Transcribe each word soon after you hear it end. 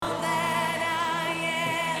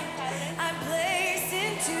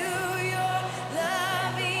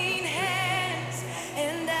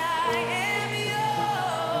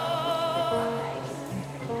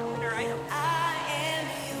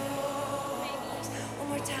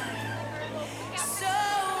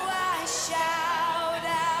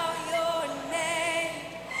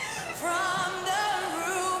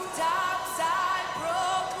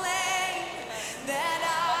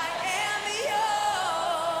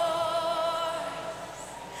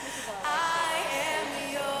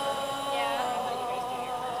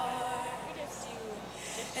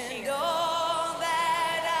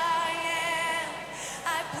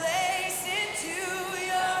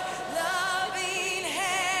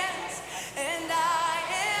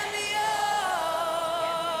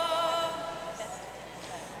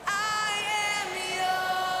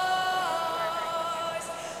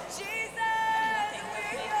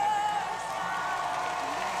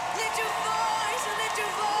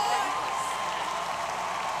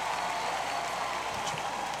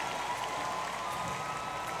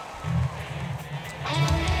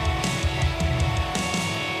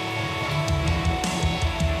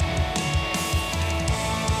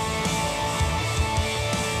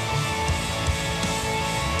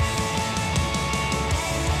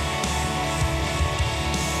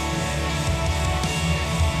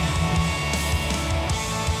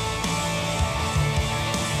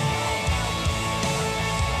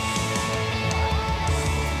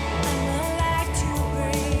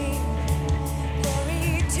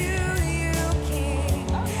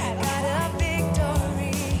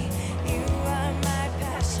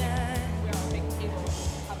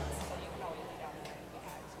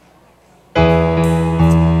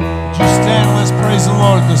Praise the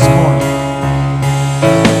Lord this morning.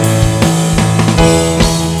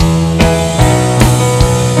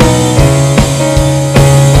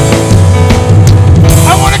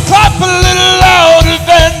 I want to clap a little louder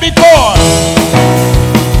than before.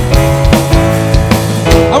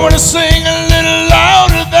 I want to sing a little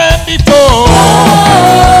louder than before.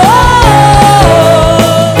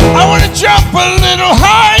 I want to jump a little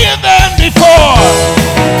higher than before.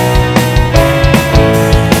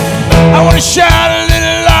 I want to shout a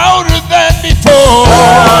little louder than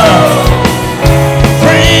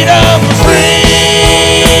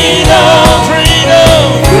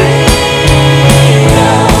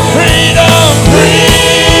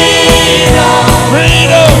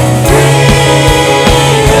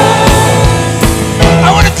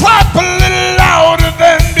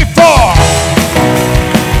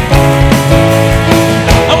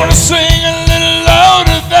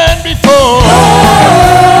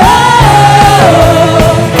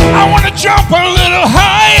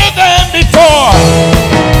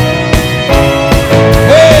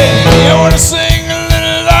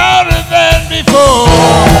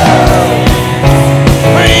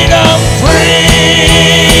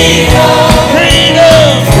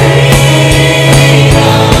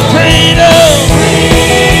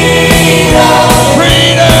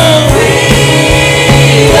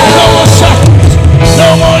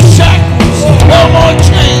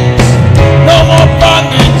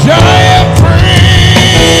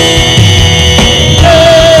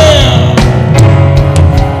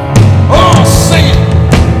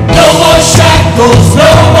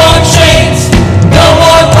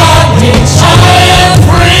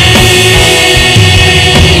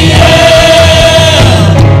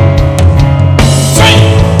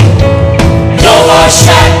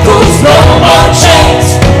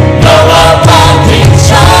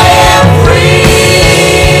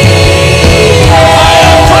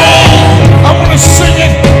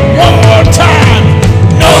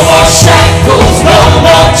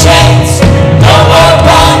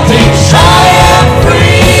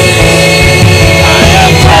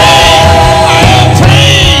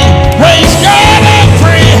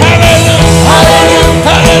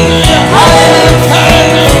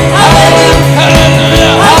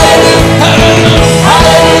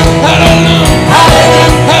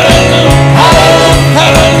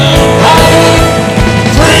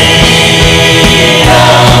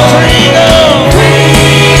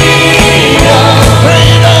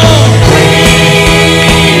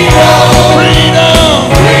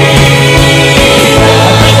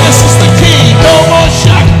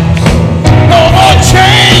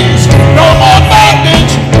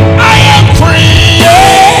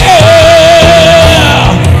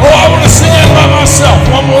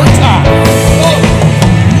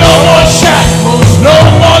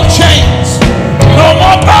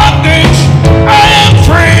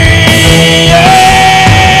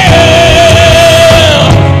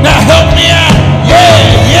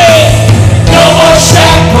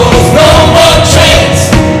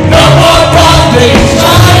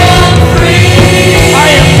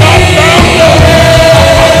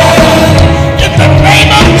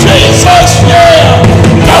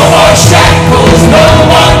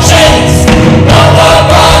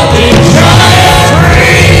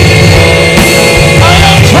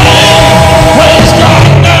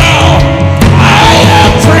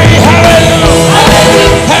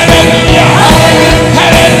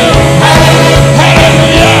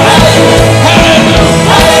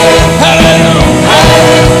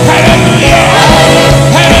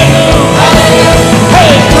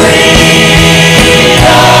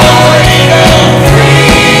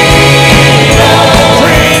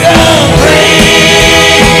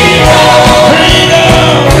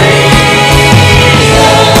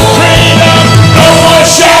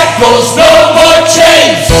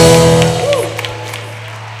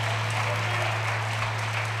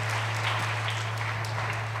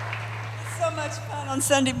much fun on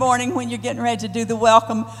Sunday morning when you're getting ready to do the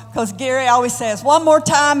welcome, because Gary always says, one more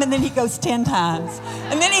time, and then he goes 10 times.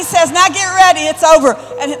 And then he says, now get ready, it's over.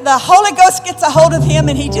 And the Holy Ghost gets a hold of him,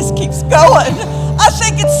 and he just keeps going. I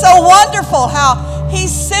think it's so wonderful how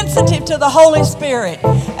he's sensitive to the Holy Spirit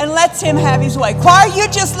and lets him have his way. Choir, you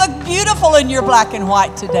just look beautiful in your black and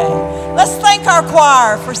white today. Let's thank our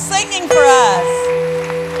choir for singing for us.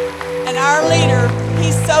 And our leader,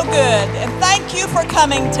 he's so good. And thank you for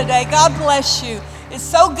coming today. God bless you. It's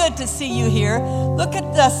so good to see you here. Look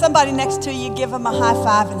at somebody next to you, give them a high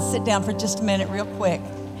five, and sit down for just a minute real quick.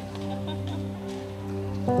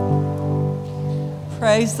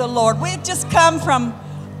 Praise the Lord. We had just come from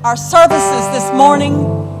our services this morning.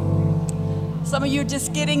 Some of you are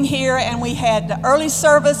just getting here, and we had the early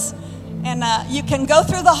service, and you can go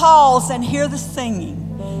through the halls and hear the singing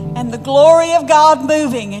and the glory of God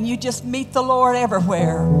moving, and you just meet the Lord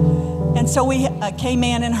everywhere. And so we came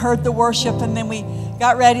in and heard the worship, and then we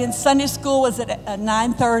got ready, and Sunday school was at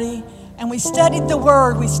 9:30, and we studied the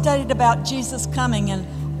Word. We studied about Jesus coming and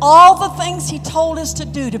all the things He told us to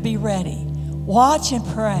do to be ready. Watch and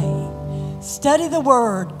pray. Study the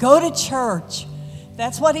Word. Go to church.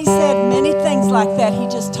 That's what He said, many things like that. He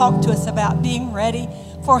just talked to us about being ready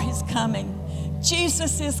for His coming.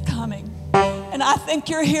 Jesus is coming. And I think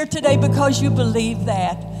you're here today because you believe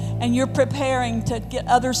that, and you're preparing to get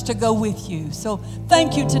others to go with you. So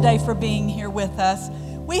thank you today for being here with us.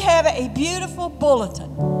 We have a beautiful bulletin,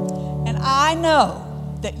 and I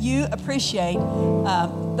know that you appreciate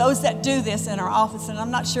those that do this in our office. And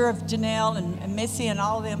I'm not sure if Janelle and Missy and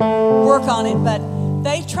all of them work on it, but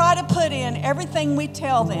they try to put in everything we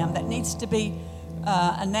tell them that needs to be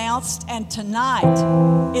announced. And tonight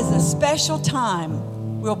is a special time.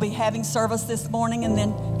 We'll be having service this morning and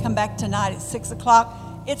then come back tonight at 6 o'clock.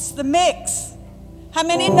 It's the mix. How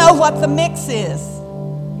many know what the mix is?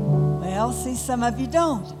 Well, see, some of you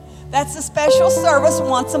don't. That's a special service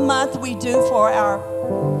once a month we do for our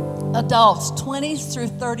adults, 20s through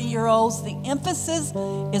 30-year-olds. The emphasis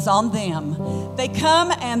is on them. They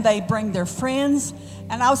come and they bring their friends.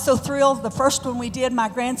 And I was so thrilled. The first one we did, my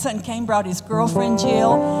grandson came, brought his girlfriend,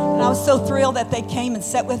 Jill. And I was so thrilled that they came and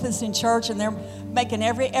sat with us in church, and they're making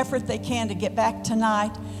every effort they can to get back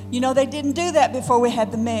tonight. You know, they didn't do that before we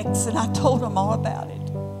had the mix, and I told them all about it.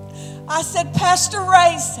 I said, Pastor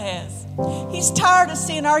Ray says he's tired of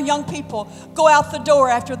seeing our young people go out the door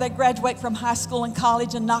after they graduate from high school and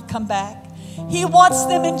college and not come back. He wants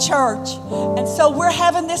them in church. And so we're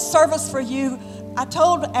having this service for you. I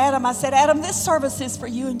told Adam, I said, Adam, this service is for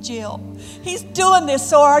you and Jill. He's doing this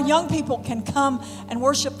so our young people can come and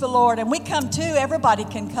worship the Lord. And we come too. Everybody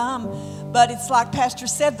can come. But it's like Pastor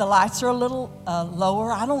said, the lights are a little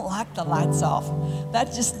lower. I don't like the lights off.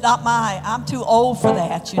 That's just not I'm too old for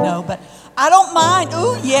that, you know. But I don't mind.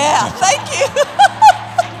 Ooh, yeah, thank you.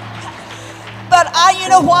 But you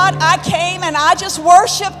know what? I came and I just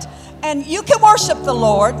worshiped. And you can worship the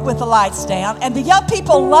Lord with the lights down. And the young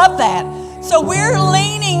people love that. So we're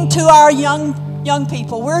leaning to our young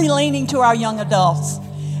people. We're leaning to our young adults.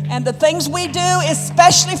 And the things we do,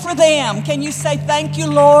 especially for them. Can you say thank you,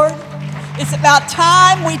 Lord? It's about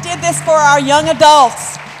time we did this for our young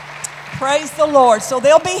adults. Praise the Lord. So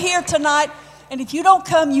they'll be here tonight. And if you don't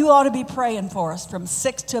come, you ought to be praying for us from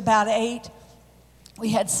 6 to about 8. We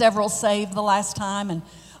had several saved the last time. And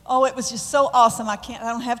oh, it was just so awesome. I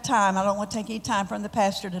don't have time. I don't want to take any time from the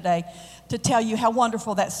pastor today to tell you how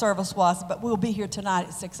wonderful that service was. But we'll be here tonight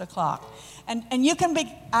at 6 o'clock. And you can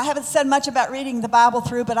be, I haven't said much about reading the Bible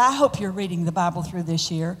through, but I hope you're reading the Bible through this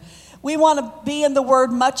year. We want to be in the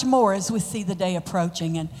Word much more as we see the day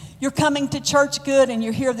approaching. And you're coming to church good, and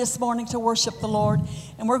you're here this morning to worship the Lord.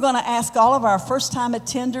 And we're going to ask all of our first-time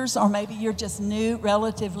attenders, or maybe you're just new,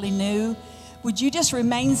 relatively new, would you just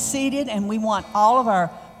remain seated? And we want all of our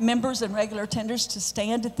members and regular attenders to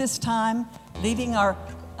stand at this time, leaving our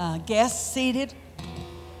guests seated.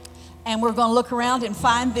 And we're going to look around and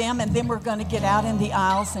find them, and then we're going to get out in the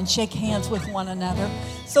aisles and shake hands with one another.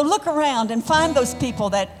 So look around and find those people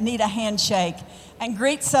that need a handshake and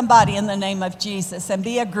greet somebody in the name of Jesus and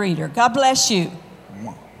be a greeter. God bless you.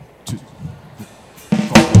 1, 2, 3,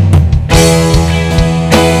 4.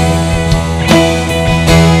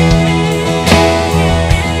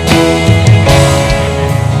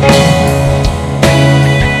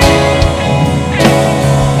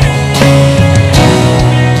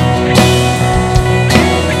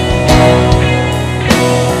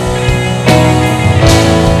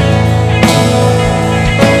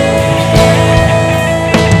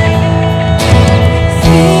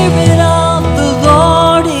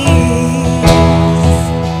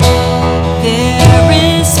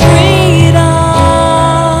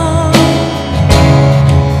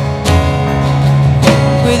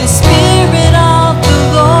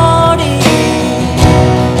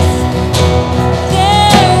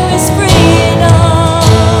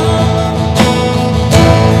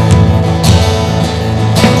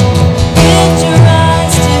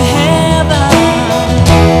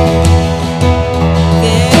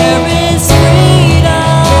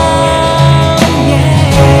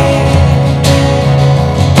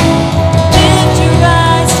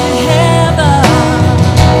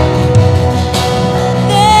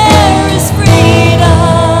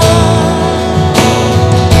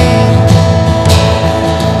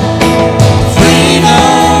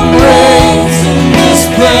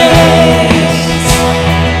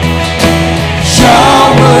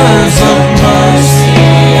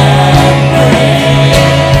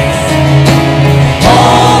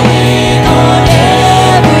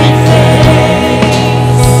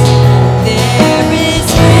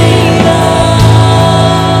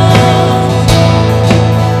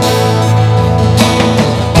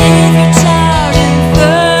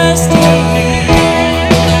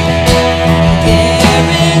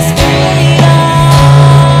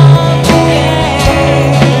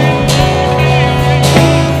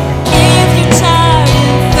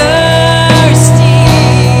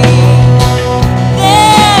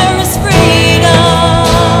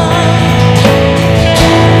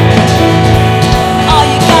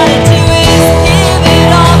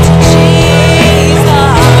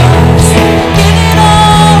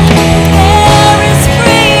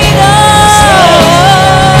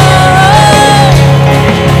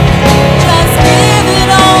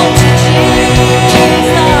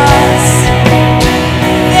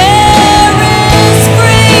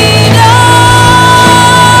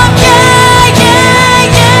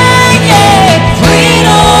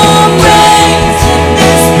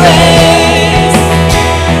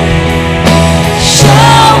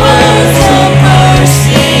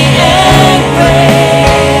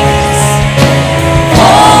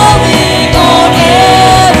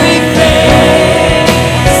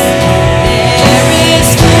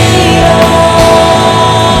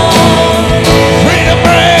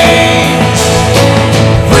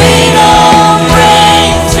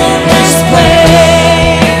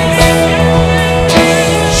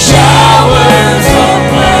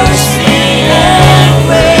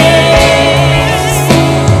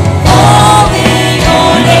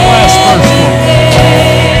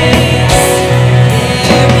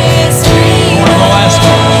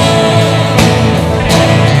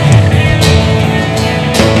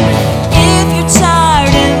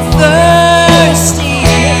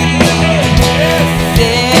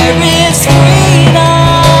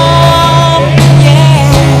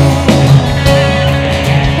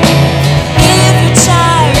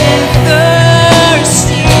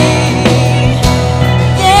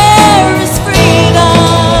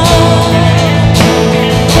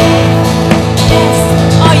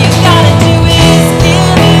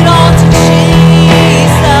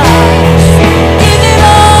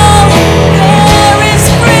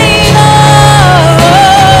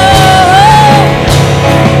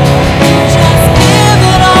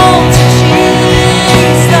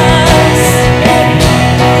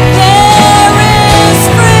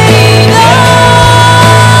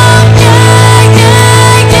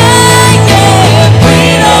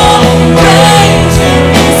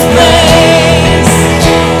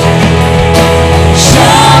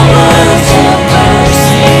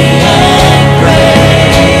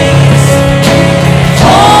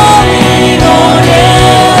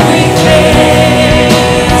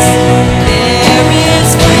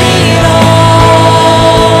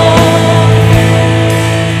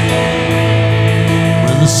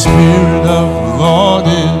 Spirit of the Lord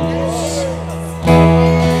is,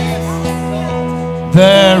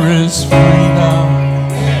 there is freedom.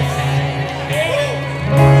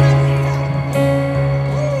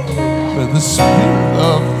 Where the Spirit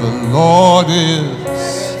of the Lord is,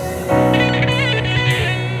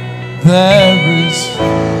 there is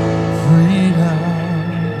freedom.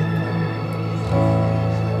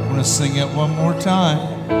 I'm going to sing it one more time.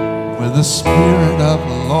 Where the Spirit of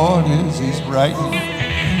the Lord is, He's right here.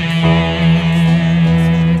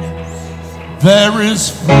 There is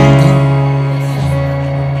freedom.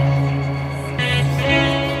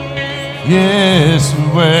 Yes,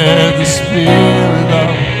 where the Spirit of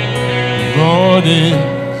the Lord is,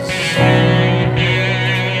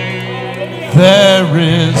 there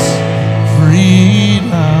is freedom.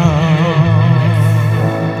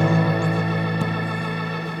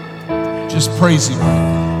 Just praise Him.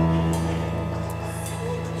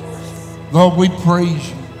 Lord, we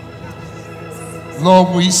praise You.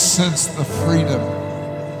 Lord, we sense the freedom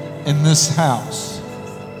in this house.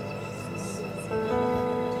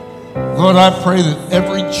 Lord, I pray that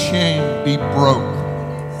every chain be broke.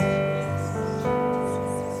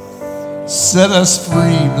 Set us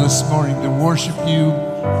free this morning to worship You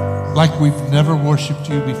like we've never worshiped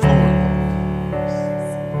You before.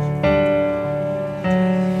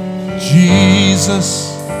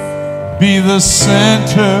 Jesus, be the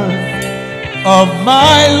center of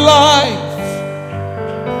my life.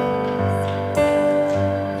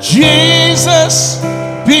 Jesus,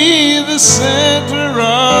 be the center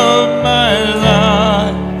of my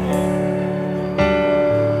life.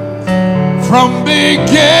 From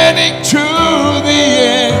beginning to the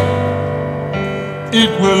end, it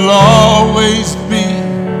will always be,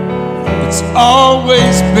 it's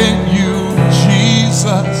always been You,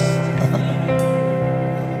 Jesus.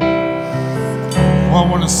 Well, I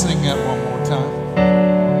want to sing that one more time.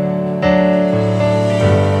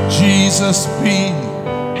 Jesus, be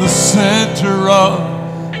the center of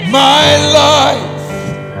my life.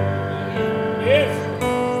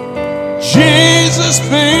 Jesus,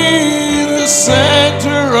 be the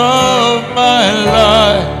center of my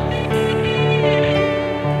life.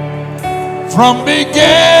 From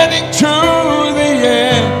beginning to the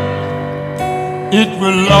end, it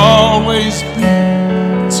will always be,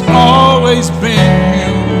 it's always been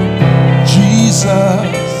You,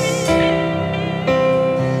 Jesus.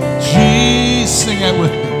 Sing it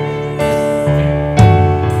with me.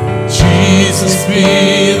 Jesus, be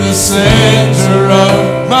the center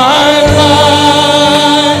of my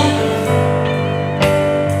life.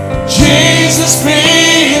 Jesus, be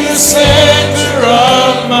the center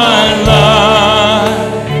of my life.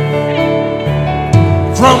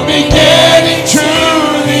 From beginning to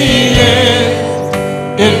the end,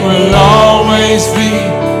 it will always be,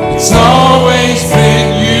 it's always been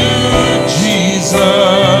You, Jesus.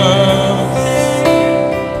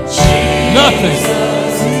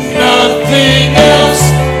 Nothing else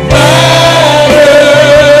matters.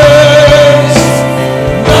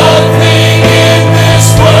 Nothing in this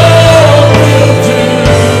world will do.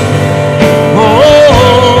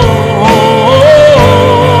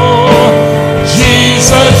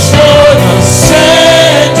 Jesus, You're the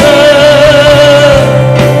center.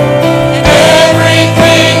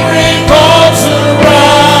 Everything revolves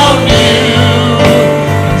around You.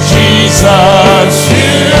 Jesus, You.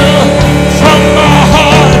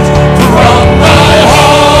 From my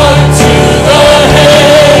heart to the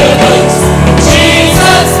heavens,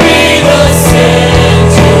 Jesus, be the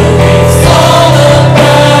center. It's all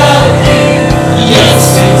about You. Yes,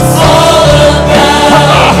 it's all about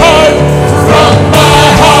from my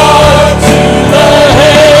heart to the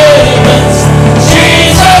heavens,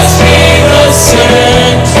 Jesus, be the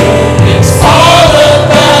center. It's all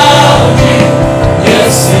about You.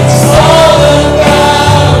 Yes, it's all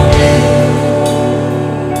about You.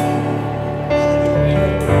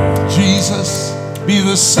 Jesus, be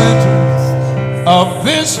the center of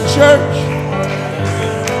this church.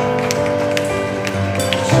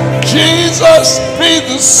 Jesus, be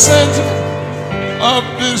the center of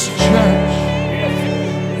this church.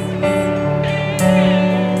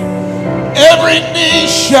 Every knee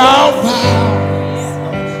shall bow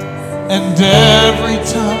and every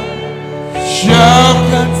tongue shall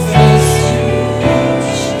confess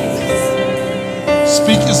You.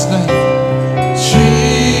 Speak His name.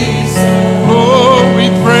 We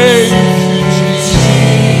praise You,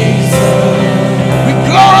 Jesus. We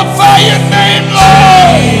glorify Your name,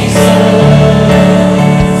 Lord.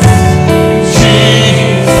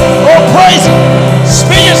 Jesus. Oh, praise Him.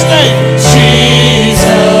 Speak His name. Jesus.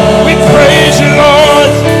 We praise You, Lord.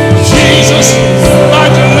 Jesus, my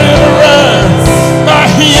deliverer, my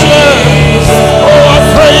healer.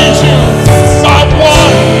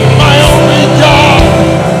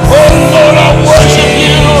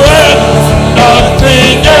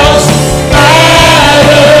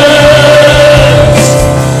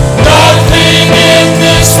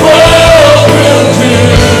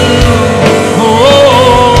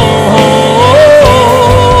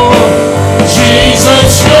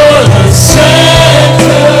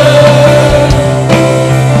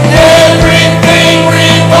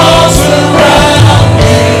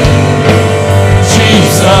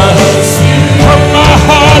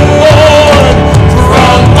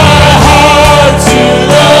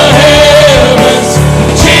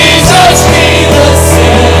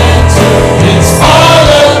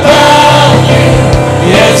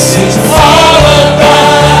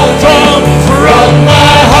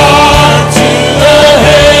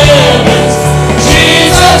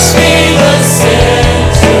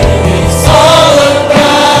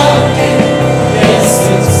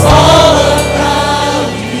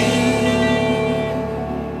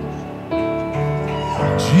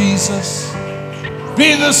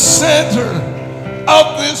 the center of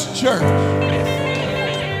this church.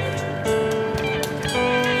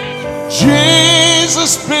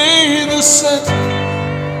 Jesus, be the center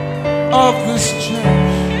of this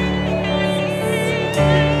church.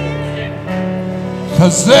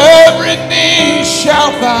 'Cause every knee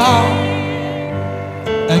shall bow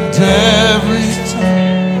and every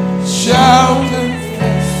tongue shall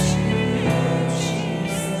confess.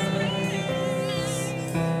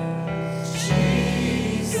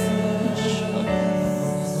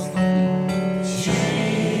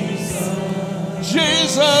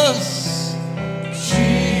 Jesus.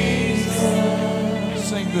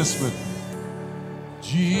 Sing this with me.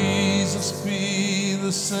 Jesus, be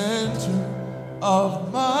the center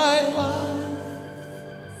of my life.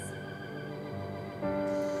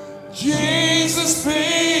 Jesus,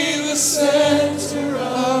 be the center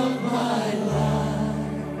of my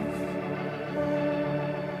life.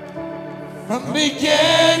 From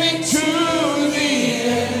beginning to the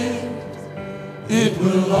end, it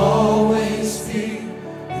will always be.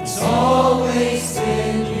 It's always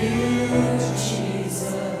been you,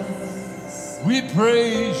 Jesus. We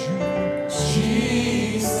praise you,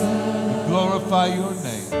 Jesus. We glorify your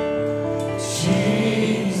name,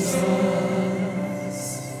 Jesus.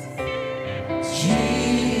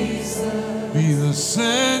 Jesus, be the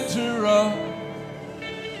center of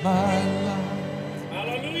my life.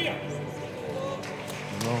 Hallelujah.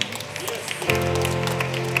 Lord.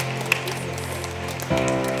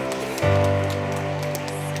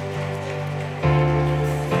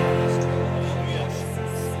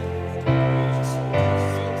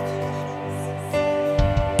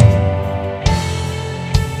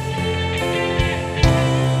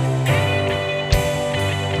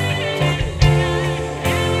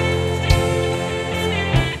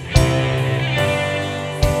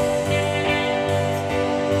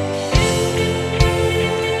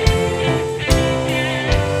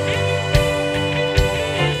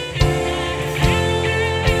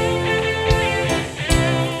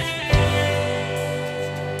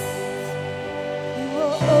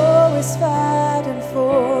 Fighting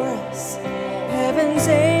for us, heaven's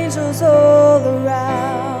angels all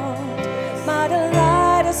around. My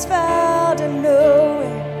delight is found in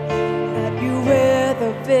knowing that you wear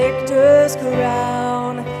the victor's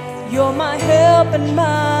crown. You're my help and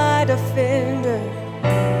my defender.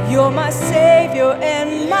 You're my savior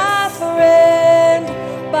and my friend.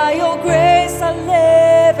 By your grace I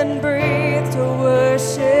live and breathe to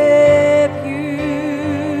worship you.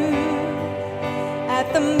 At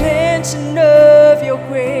the mention of your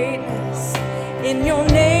greatness, in your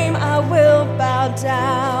name I will bow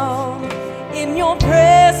down. In your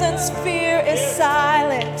presence fear is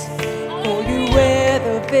silent, for you wear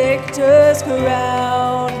the victor's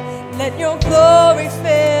crown. Let your glory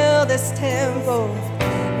fill this temple.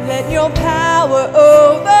 Let your power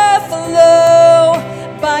overflow.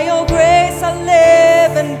 By your grace I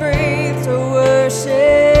live and breathe to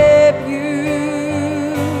worship you.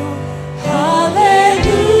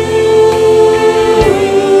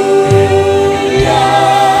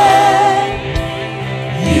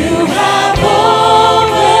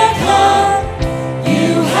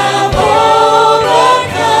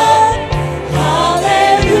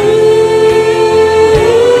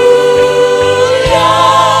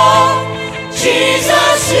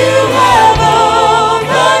 Jesus, you have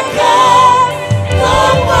overcome.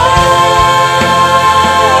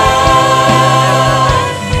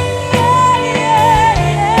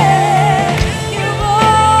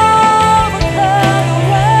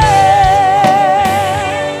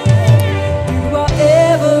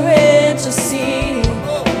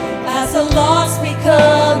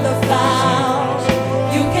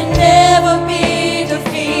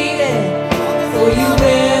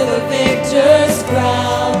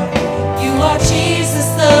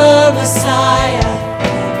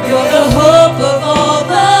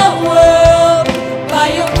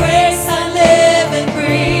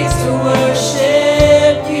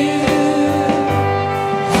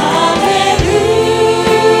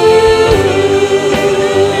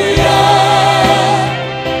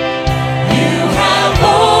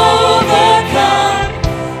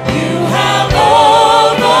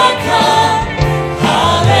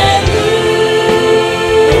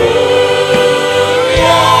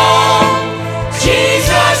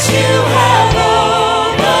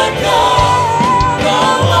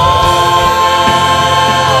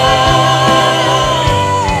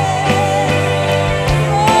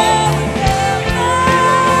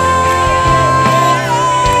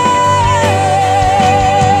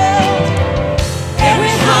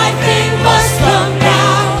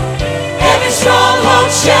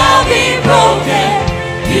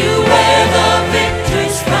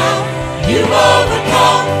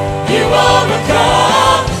 You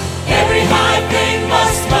overcome. Every high thing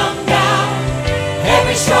must come down.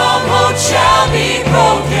 Every stronghold shall be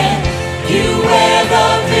broken. You wear the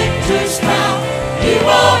victor's crown. You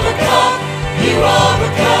overcome. You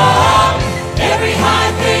overcome. Every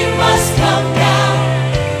high thing must come down.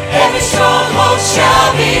 Every stronghold shall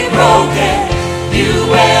be broken. You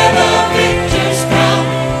wear the victor's crown.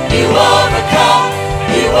 You overcome.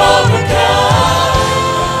 You overcome.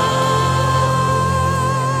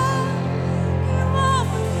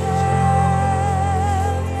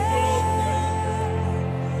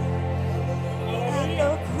 At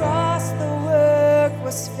the cross, the work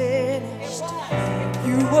was finished.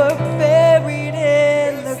 You were buried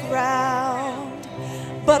in the ground,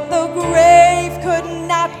 but the grave could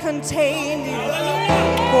not contain you,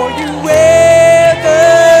 for you wear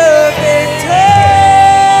the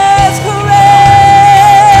victor's crown.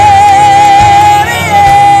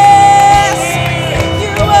 Yes,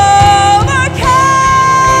 you overcome.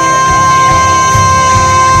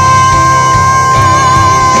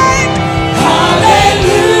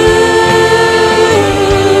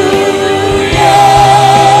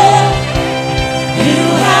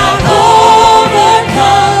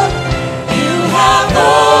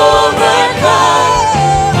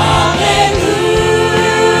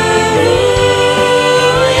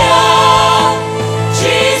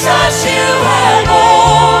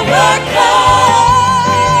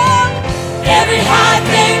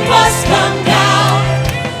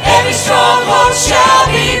 Shall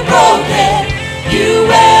be broken. You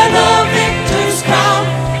wear the victor's crown.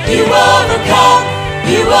 You overcome.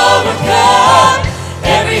 You overcome.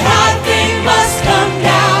 Every high thing must come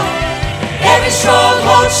down. Every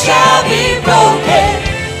stronghold shall be broken.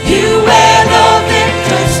 You wear the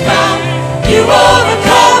victor's crown. You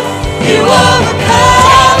overcome. You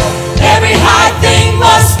overcome. Every high thing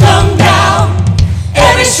must come down.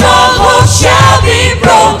 Every stronghold shall be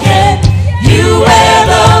broken. You wear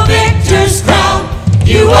the victor's crown.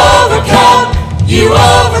 You overcome. You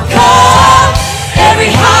overcome.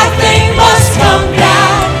 Every high thing must come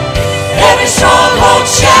down. Every stronghold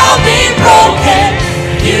shall be broken.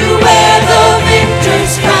 You wear the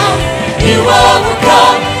victor's crown. You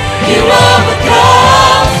overcome. You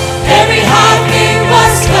overcome. Every high thing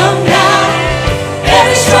must come down.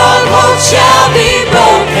 Every stronghold shall be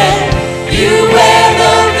broken. You wear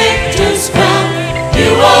the victor's crown.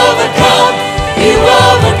 You overcome. You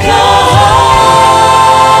overcome.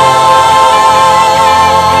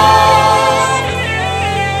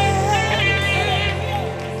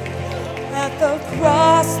 At the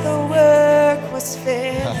cross, the work was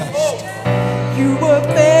finished. You were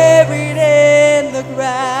buried in the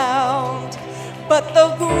ground, but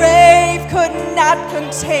the grave could not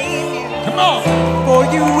contain you. Come on. For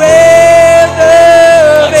you wear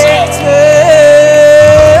the victor's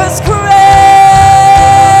crown.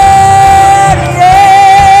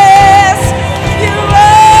 Yes, you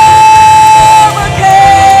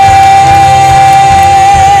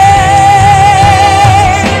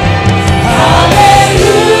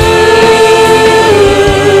Hallelujah.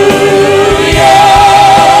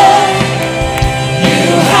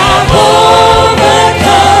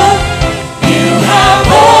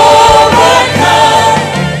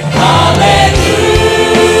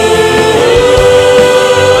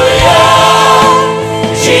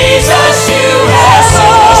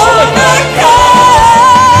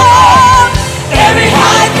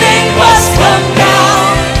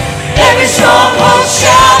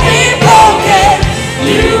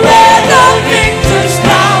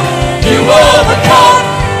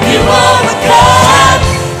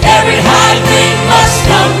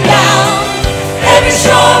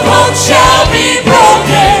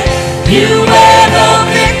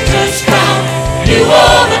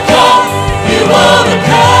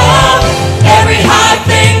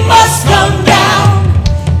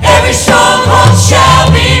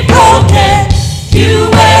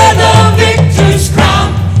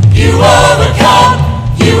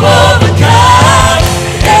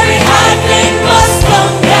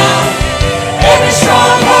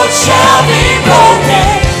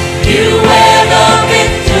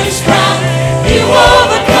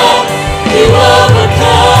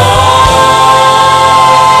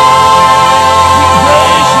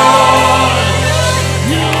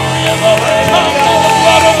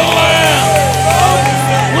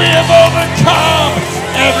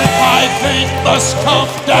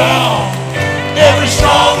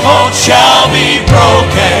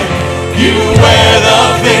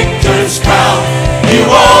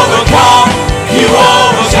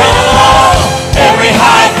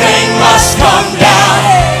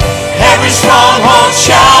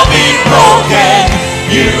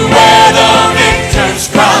 the victor's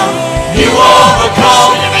crown. You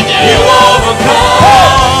overcome. You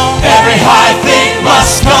overcome. Every high thing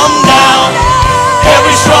must come down.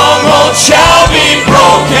 Every stronghold shall be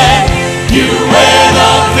broken. You wear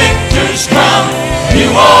the victor's crown.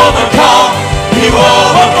 You overcome. You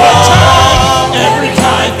overcome. Every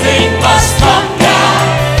high thing must come down.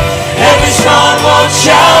 Every stronghold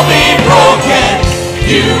shall be broken.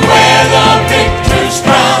 You wear the victor's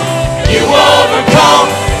crown. You overcome.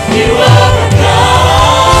 You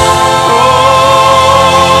overcome.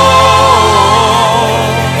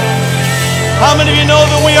 How many of you know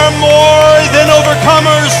that we are more than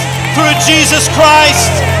overcomers through Jesus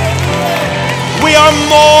Christ? We are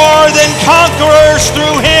more than conquerors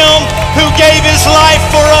through Him who gave His life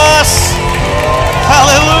for us.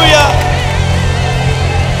 Hallelujah.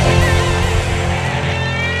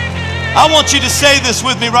 I want you to say this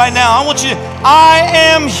with me right now. I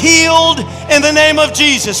am healed in the name of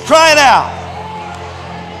Jesus. Cry it out.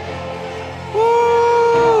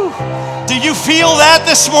 Woo. Do you feel that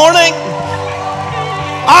this morning?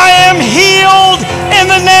 I am healed in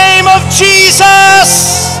the name of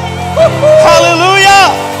Jesus.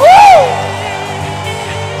 Hallelujah.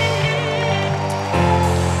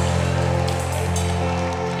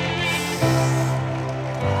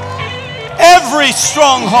 Every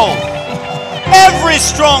stronghold.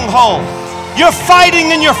 You're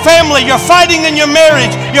fighting in your family. You're fighting in your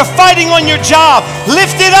marriage. You're fighting on your job.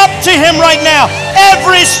 Lift it up to Him right now.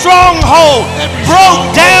 Every stronghold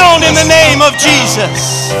broke down in the name of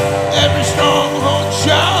Jesus. Every stronghold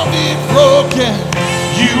shall be broken.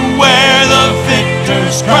 You wear the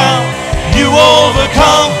victor's crown. You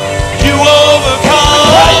overcome. You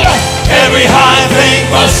overcome. Every high thing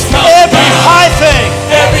must come Every down. high thing.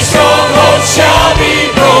 Every stronghold shall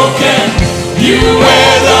be broken. You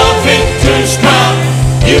wear the victor's crown.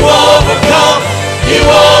 You overcome. You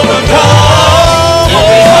overcome.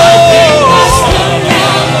 Every high thing must come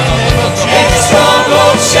down. Every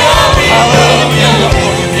stronghold shall be broken.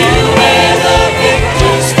 You wear the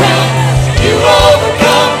victor's crown. You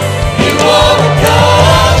overcome. You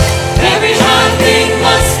overcome. Every high thing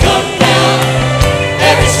must come down.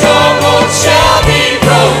 Every stronghold shall be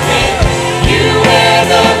broken. You wear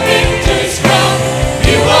the victor's crown.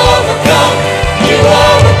 You overcome. You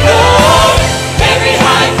overcome. Every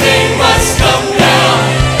high thing must come down.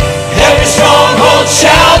 Every stronghold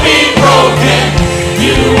shall be broken.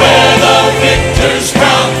 You wear the victor's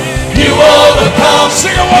crown. You overcome.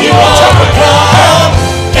 You overcome.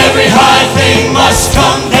 Every high thing must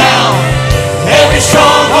come down. Every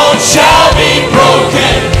stronghold shall be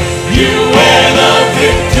broken. You wear the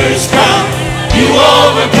victor's crown. You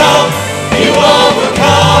overcome. You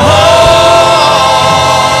overcome.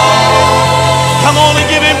 Come on and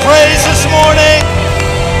give Him praise this morning.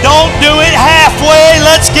 Don't do it halfway.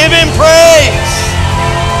 Let's give Him praise.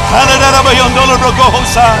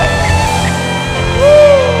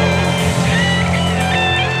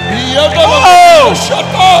 Oh! Shut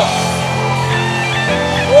up.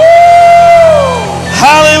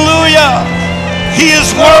 Hallelujah. He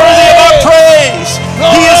is worthy of our praise.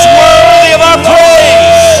 He is worthy of our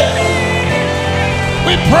praise.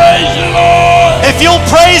 We praise you, Lord. If you'll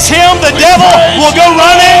praise Him, the devil will go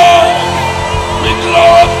running. We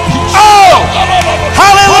glorify. Oh!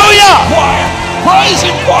 Hallelujah. Choir. Praise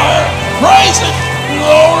Him, choir. Praise Him.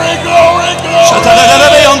 Glory, glory, glory.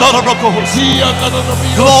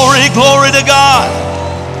 Glory, glory to God.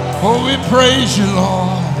 Oh, we praise you,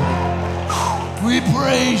 Lord. We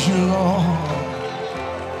praise you, Lord.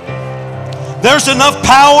 There's enough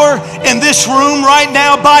power in this room right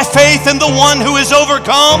now by faith in the one who is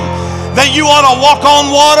overcome that you ought to walk on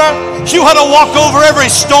water. You ought to walk over every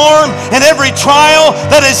storm and every trial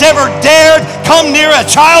that has ever dared come near a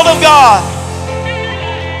child of God.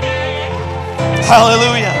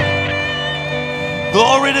 Hallelujah.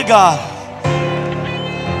 Glory to God.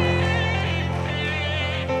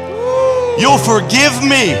 You'll forgive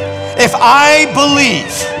me if I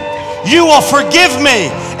believe. You will forgive me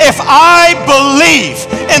if I believe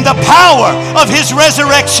in the power of His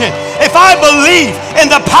resurrection. If I believe in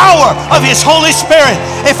the power of His Holy Spirit.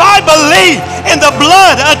 If I believe in the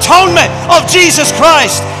blood atonement of Jesus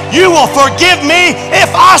Christ. You will forgive me if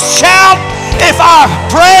I shout, if I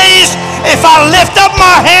praise, if I lift up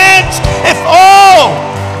my hands,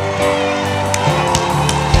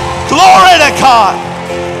 glory to God.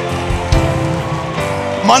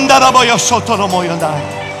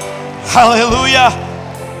 Hallelujah.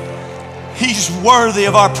 He's worthy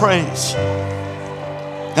of our praise.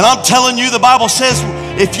 And I'm telling you, the Bible says,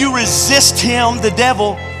 if you resist him, the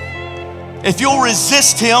devil, if you'll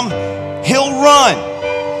resist him, he'll run.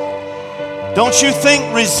 Don't you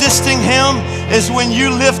think resisting him is when you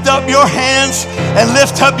lift up your hands and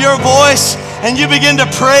lift up your voice and you begin to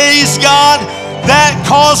praise God? That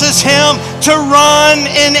causes him to run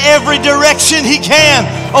in every direction he can,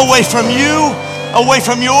 away from you, away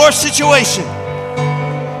from your situation.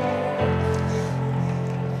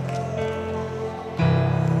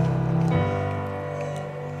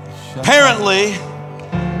 Apparently,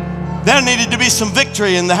 there needed to be some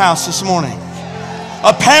victory in the house this morning.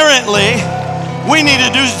 Apparently, we need to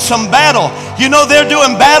do some battle. You know, they're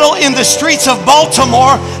doing battle in the streets of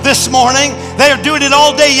Baltimore this morning. They are doing it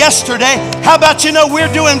all day yesterday. How about, you know,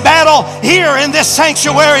 we're doing battle here in this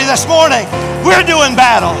sanctuary this morning. We're doing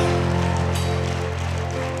battle.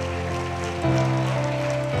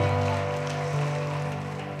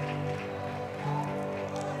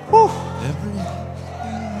 Whew.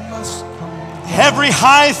 Every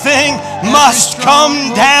high thing must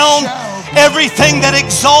come down. Everything that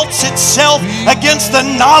exalts itself against the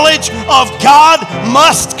knowledge of God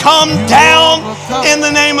must come down in the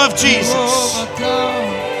name of Jesus.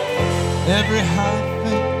 Every high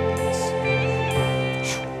thing,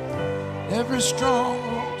 every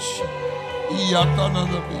stronghold,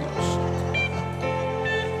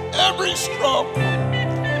 every stronghold,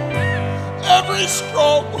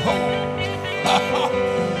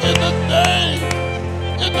 in the name.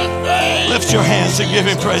 Lift your hands and give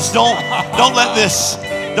him praise. Don't let this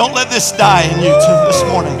die in you this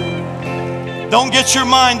morning. Don't get your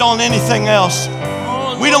mind on anything else.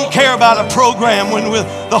 We don't care about a program when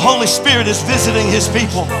the Holy Spirit is visiting his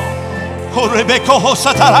people.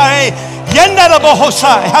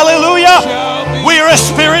 Hallelujah. We are a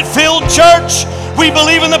spirit-filled church. We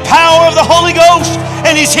believe in the power of the Holy Ghost,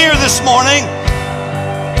 and he's here this morning.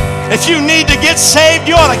 If you need to get saved,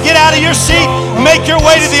 you ought to get out of your seat, make your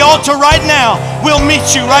way to the altar right now. We'll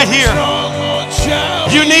meet you right here.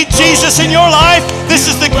 You need Jesus in your life. This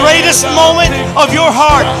is the greatest moment of your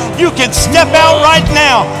heart. You can step out right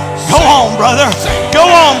now. Go on, brother. Go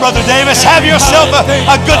on, Brother Davis. Have yourself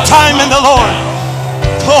a good time in the Lord.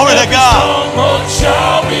 Glory to God.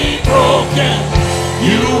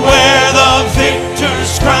 You wear the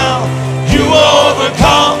victor's crown. You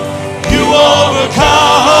overcome. You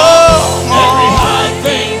overcome. Every high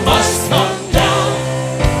thing must come down.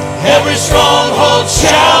 Every stronghold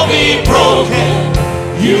shall be broken.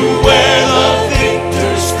 You wear the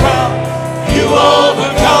victor's crown. You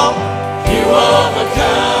overcome. You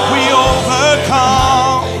overcome. We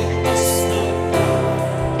overcome.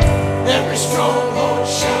 Every stronghold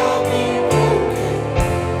shall be broken.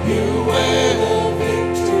 You wear the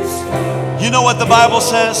victor's crown. You know what the Bible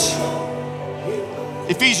says?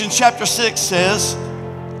 Ephesians chapter 6 says,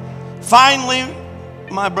 finally,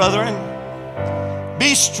 my brethren,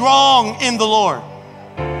 be strong in the Lord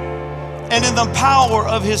and in the power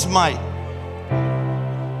of his might.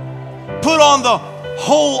 Put on the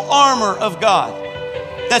whole armor of God,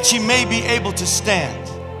 that ye may be able to stand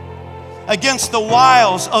against the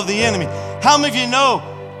wiles of the enemy. How many of you know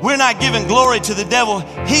we're not giving glory to the devil?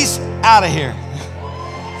 He's out of here.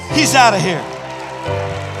 He's out of here.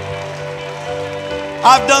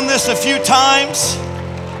 I've done this a few times.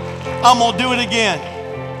 I'm going to do it again.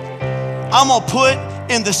 I'm going to put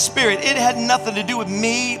in the Spirit. It had nothing to do with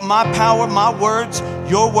me, my power, my words,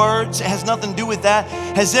 your words. It has nothing to do with that.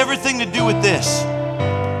 It has everything to do with this.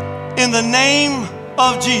 In the name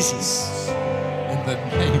of Jesus. In the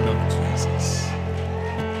name of Jesus.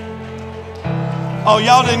 Oh,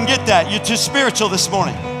 y'all didn't get that. You're too spiritual this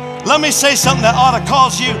morning. Let me say something that ought to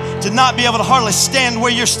cause you to not be able to hardly stand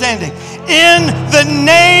where you're standing. In the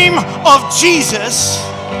name of Jesus,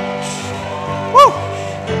 woo,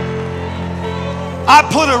 I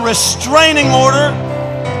put a restraining order.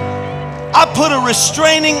 I put a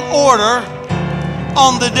restraining order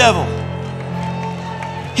on the devil.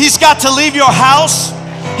 He's got to leave your house.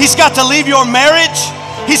 He's got to leave your marriage.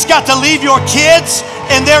 He's got to leave your kids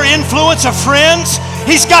and their influence of friends.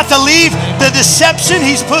 He's got to leave the deception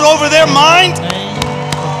he's put over their mind.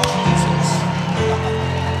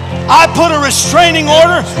 I put a restraining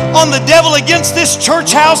order on the devil against this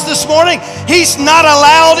church house this morning. He's not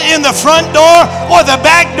allowed in the front door or the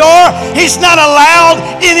back door. He's not allowed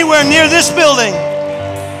anywhere near this building.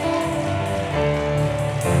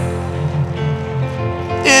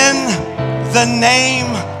 In the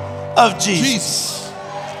name of Jesus.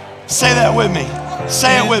 Say that with me.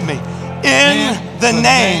 Say it with me. In the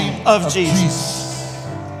name of Jesus.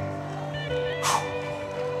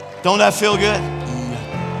 Don't that feel good?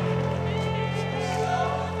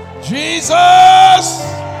 Jesus!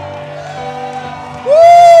 Woo!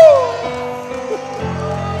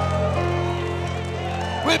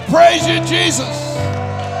 We praise you, Jesus.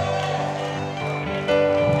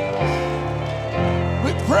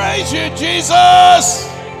 praise you, Jesus.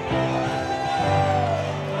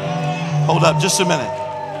 Hold up just a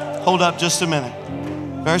minute. Hold up just a minute.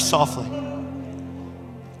 Very softly.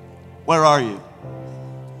 Where are you?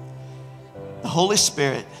 The Holy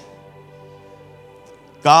Spirit,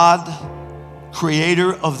 God,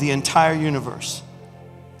 creator of the entire universe,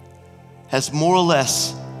 has more or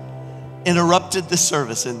less interrupted the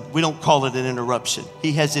service, and we don't call it an interruption.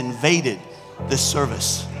 He has invaded this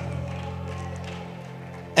service.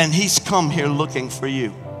 And he's come here looking for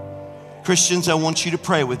you. Christians, I want you to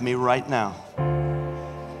pray with me right now.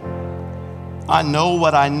 I know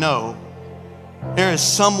what I know. There is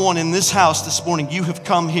someone in this house this morning, you have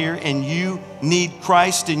come here and you need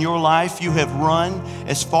Christ in your life. You have run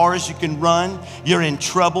as far as you can run. You're in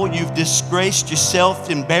trouble. You've disgraced yourself,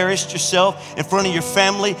 embarrassed yourself in front of your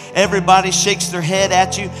family. Everybody shakes their head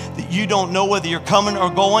at you that you don't know whether you're coming or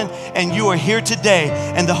going, and you are here today,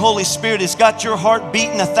 and the Holy Spirit has got your heart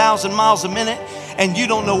beating 1,000 miles a minute, and you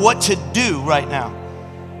don't know what to do right now.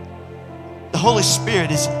 The Holy Spirit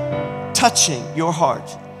is touching your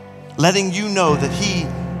heart, letting you know that He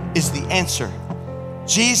is the answer.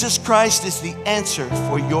 Jesus Christ is the answer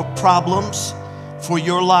for your problems, for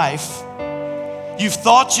your life. You've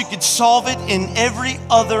thought you could solve it in every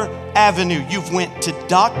other avenue. You've went to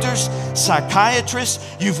doctors,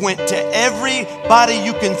 psychiatrists, you've went to everybody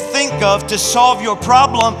you can think of to solve your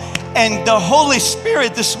problem. And the Holy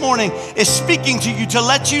Spirit this morning is speaking to you to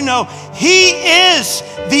let you know He is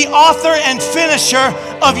the author and finisher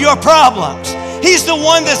of your problems. He's the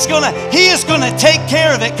one He is gonna take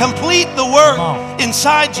care of it, complete the work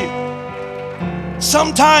inside you.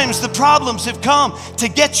 Sometimes the problems have come to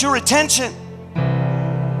get your attention.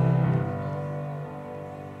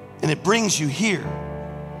 And it brings you here,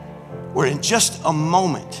 where in just a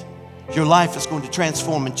moment, your life is going to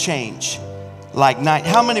transform and change like night.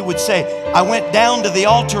 How many would say, I went down to the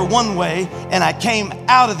altar one way and I came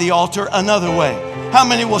out of the altar another way? How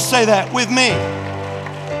many will say that with me?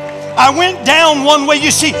 I went down one way.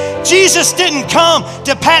 You see, Jesus didn't come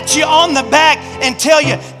to pat you on the back and tell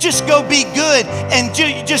you, just go be good and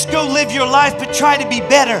just go live your life, but try to be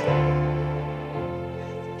better.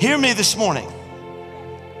 Hear me this morning.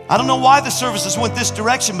 I don't know why the services went this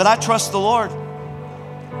direction, but I trust the Lord.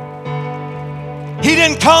 He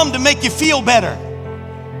didn't come to make you feel better.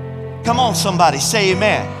 Come on, somebody, say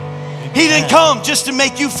amen. He didn't come just to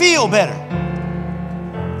make you feel better.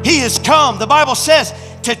 He has come, the Bible says,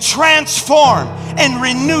 to transform and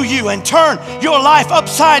renew you and turn your life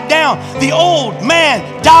upside down. The old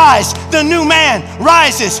man dies, the new man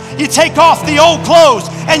rises. You take off the old clothes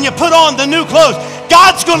and you put on the new clothes.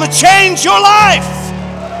 God's going to change your life.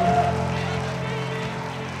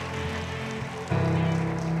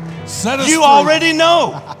 You already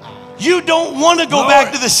know. You don't want to go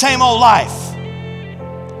back to the same old life.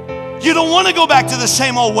 You don't want to go back to the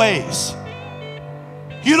same old ways.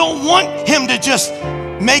 You don't want Him to just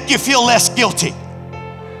make you feel less guilty.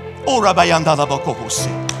 You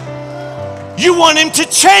want Him to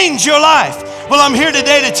change your life. Well, I'm here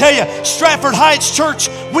today to tell you, Stratford Heights Church,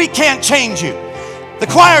 we can't change you. The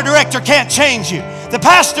choir director can't change you. The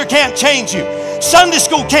pastor can't change you. Sunday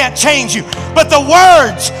school can't change you. But the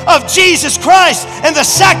words of Jesus Christ and the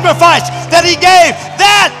sacrifice that He gave,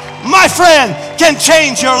 that, my friend, can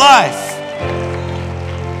change your life.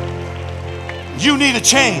 You need a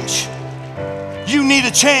change. You need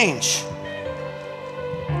a change.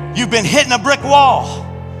 You've been hitting a brick wall.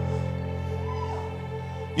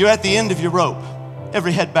 You're at the end of your rope.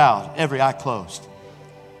 Every head bowed, every eye closed.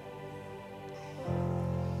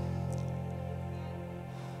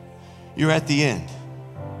 You're at the end.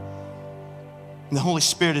 And the Holy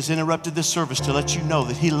Spirit has interrupted this service to let you know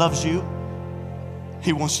that He loves you.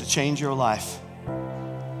 He wants to change your life.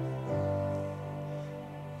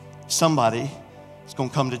 Somebody is going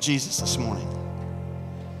to come to Jesus this morning.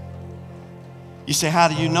 You say, how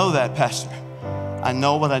do you know that, Pastor? I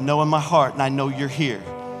know what I know in my heart, and I know you're here.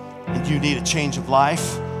 And you need a change of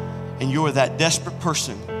life, and you're that desperate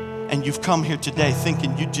person. And you've come here today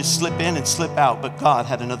thinking you'd just slip in and slip out, but God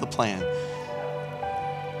had another plan.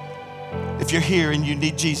 If you're here and you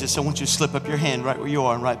need Jesus, I want you to slip up your hand right where you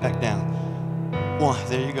are and right back down. One,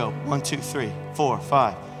 there you go. 1, 2, 3, 4,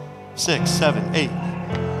 5, 6, 7, 8,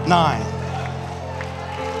 9.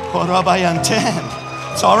 10.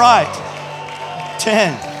 It's all right.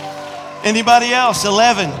 10. Anybody else?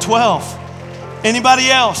 11, 12. Anybody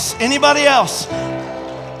else? Anybody else?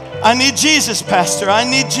 I need Jesus, Pastor. I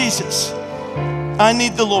need Jesus. I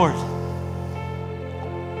need the Lord.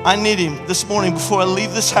 I need Him this morning before I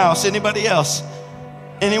leave this house. Anybody else?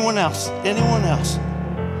 Anyone else? Anyone else?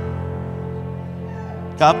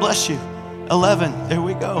 God bless you. 11. There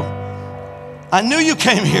we go. I knew you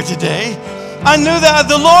came here today. I knew that.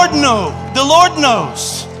 The Lord knew. The Lord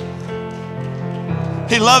knows.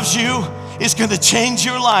 He loves you. He's going to change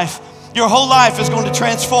your life. Your whole life is going to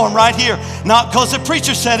transform right here. Not because the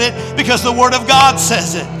preacher said it, because the Word of God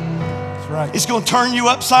says it. That's right. It's going to turn you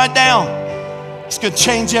upside down. It's going to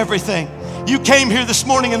change everything. You came here this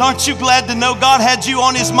morning, and aren't you glad to know God had you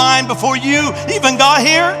on His mind before you even got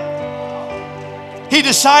here? He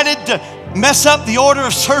decided to mess up the order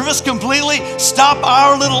of service completely, stop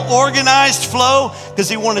our little organized flow, because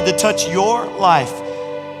He wanted to touch your life.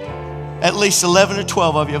 At least 11 or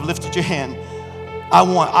 12 of you have lifted your hand. I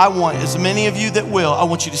want as many of you that will, I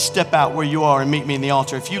want you to step out where you are and meet me in the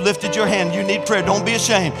altar. If you lifted your hand, you need prayer, don't be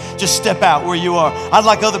ashamed. Just step out where you are. I'd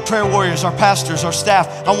like other prayer warriors, our pastors, our staff,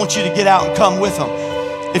 I want you to get out and come with them.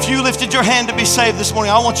 If you lifted your hand to be saved this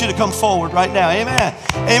morning, I want you to come forward right now. Amen.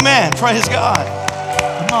 Amen. Praise God.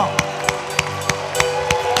 Come on.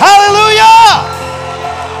 Hallelujah.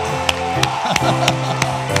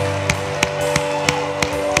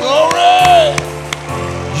 Glory.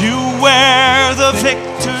 You wear the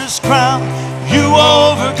victor's crown. You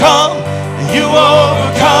overcome. You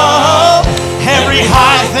overcome. Every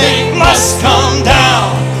high thing must come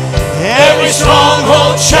down. Every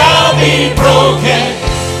stronghold shall be broken.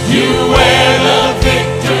 You wear the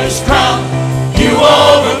victor's crown. You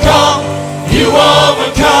overcome. You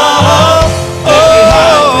overcome. Every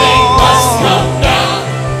high thing must come down.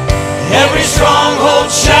 Every stronghold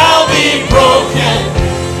shall be broken.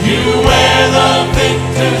 You wear the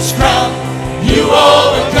victor's crown. You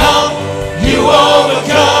overcome. You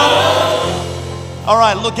overcome. All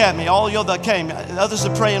right, look at me. All y'all that came. Others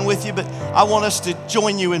are praying with you, but I want us to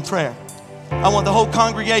join you in prayer. I want the whole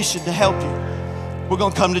congregation to help you. We're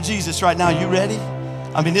going to come to Jesus right now. You ready?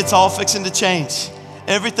 I mean, it's all fixing to change.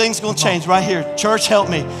 Everything's going to change right here. Church, help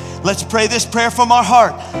me. Let's pray this prayer from our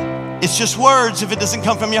heart. It's just words if it doesn't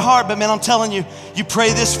come from your heart. But man, I'm telling you, you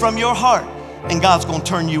pray this from your heart. And God's going to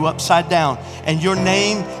turn you upside down. And your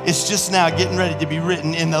name is just now getting ready to be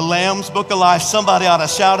written in the Lamb's Book of Life. Somebody ought to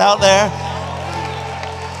shout out there.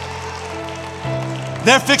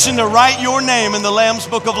 They're fixing to write your name in the Lamb's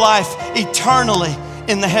Book of Life eternally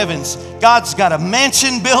in the heavens. God's got a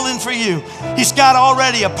mansion building for you. He's got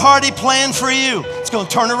already a party planned for you. It's going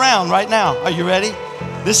to turn around right now. Are you ready?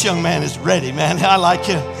 This young man is ready, man. I like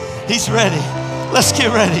him. He's ready. Let's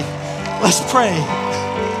get ready. Let's pray.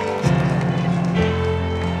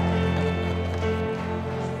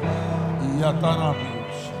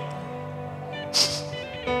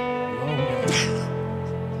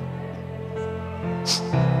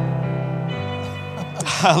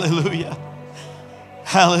 Hallelujah.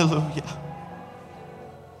 Hallelujah.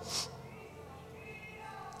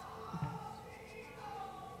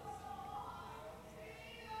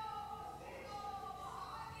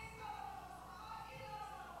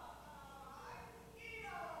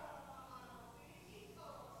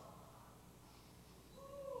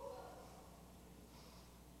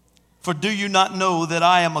 For do you not know that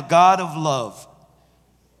I am a God of love?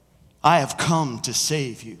 I have come to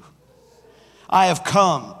save you. I have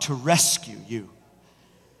come to rescue you.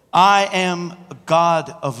 I am a God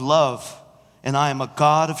of love, and I am a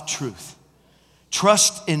God of truth.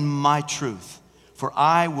 Trust in my truth, for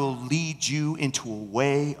I will lead you into a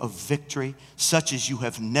way of victory such as you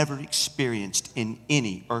have never experienced in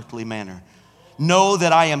any earthly manner. Know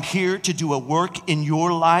that I am here to do a work in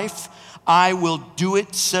your life. I will do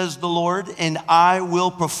it, says the Lord, and I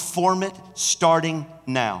will perform it starting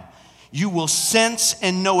now. You will sense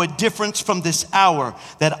and know a difference from this hour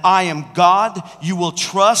that I am God. You will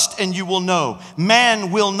trust and you will know.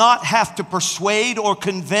 Man will not have to persuade or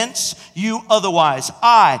convince you otherwise.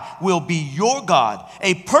 I will be your God,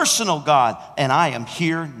 a personal God, and I am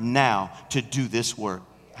here now to do this work.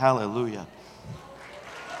 Hallelujah.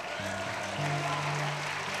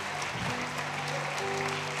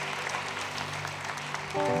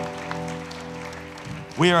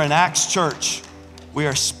 We are an Acts church. We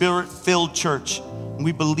are a Spirit-filled church.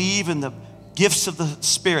 We believe in the gifts of the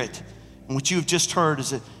Spirit. And what you have just heard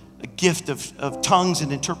is a gift of tongues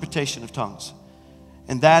and interpretation of tongues.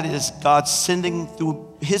 And that is God sending through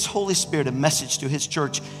His Holy Spirit a message to His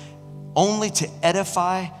church only to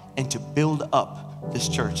edify and to build up this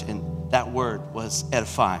church. And that word was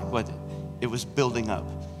edifying, wasn't it? It was building up.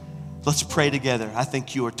 Let's pray together. I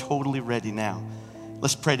think you are totally ready now.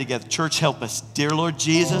 Let's pray together. Church, help us. Dear Lord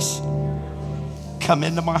Jesus, come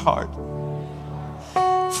into my heart.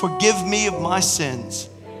 Forgive me of my sins.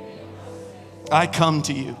 I come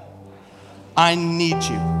to you. I need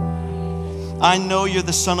you. I know you're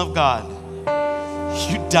the Son of God.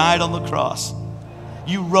 You died on the cross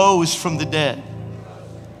You rose from the dead.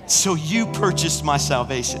 So you purchased my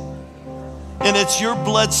salvation. And it's your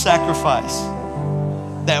blood sacrifice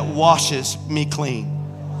that washes me clean.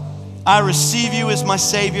 I receive you as my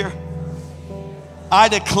Savior. I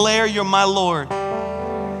declare you're my Lord.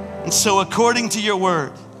 And so according to your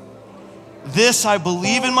word, this I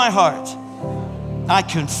believe in my heart. I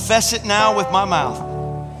confess it now with my mouth.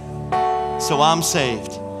 So I'm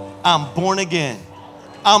saved. I'm born again.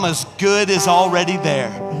 I'm as good as already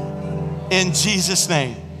there. In Jesus'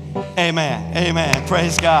 name, amen. Amen.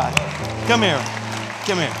 Praise God. Come here.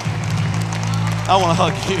 Come here. I want to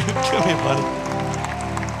hug you. Come here, buddy.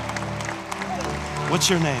 What's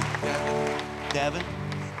your name? Devin.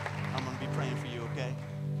 I'm going to be praying for you, okay?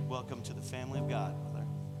 Welcome to the family of God, brother.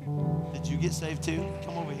 Did you get saved too?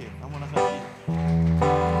 Come over here. I want to hug you.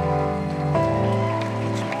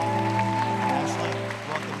 What's your name? Ashley,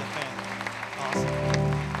 welcome to family. Awesome.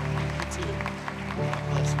 You too. God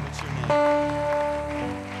bless you. What's your name?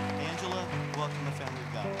 Angela, welcome to family of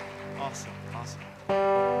God. Awesome. Awesome.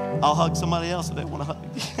 I'll hug somebody else if they want to hug.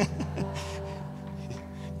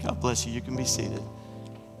 God bless you. You can be seated.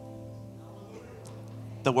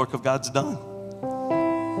 The work of God's done.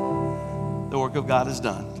 The work of God is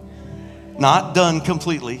done. Not done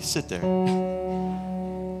completely. Sit there.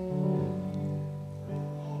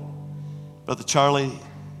 Brother Charlie,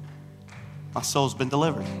 my soul's been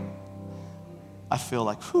delivered. I feel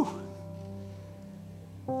like, whew.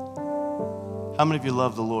 How many of you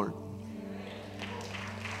love the Lord?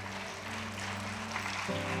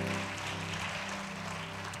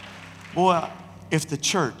 Boy, if the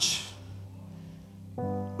church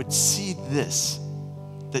would see this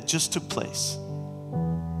that just took place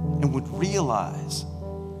and would realize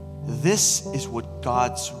this is what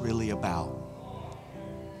God's really about.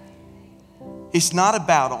 It's not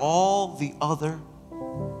about all the other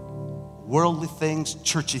worldly things,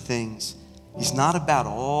 churchy things. He's not about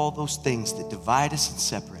all those things that divide us and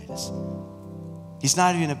separate us. He's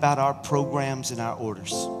not even about our programs and our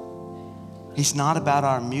orders. He's not about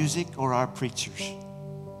our music or our preachers.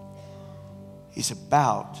 He's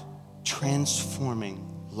about transforming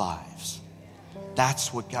lives.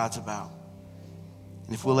 That's what God's about.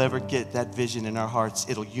 And if we'll ever get that vision in our hearts,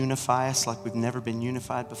 it'll unify us like we've never been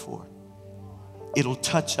unified before. It'll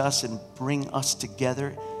touch us and bring us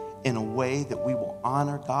together in a way that we will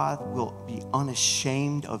honor God, we'll be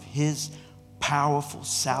unashamed of His powerful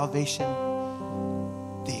salvation,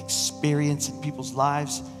 the experience in people's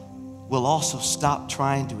lives. We'll also stop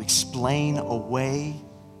trying to explain away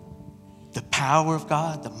the power of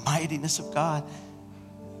God, the mightiness of God.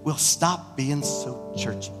 We'll stop being so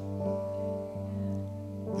churchy.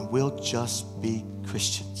 And we'll just be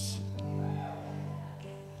Christians.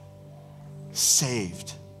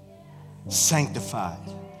 Saved, sanctified,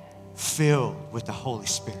 filled with the Holy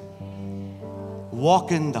Spirit.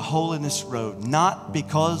 Walking the holiness road, not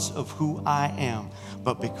because of who I am,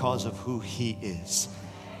 but because of who He is.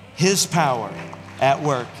 His power at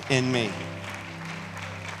work in me.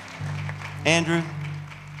 Andrew,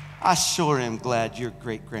 I sure am glad your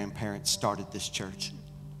great-grandparents started this church.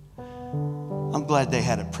 I'm glad they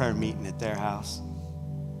had a prayer meeting at their house.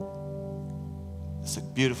 It's a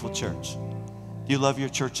beautiful church. Do you love your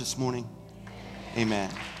church this morning? Amen.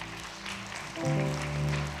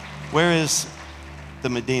 Where is the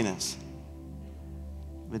Medinas?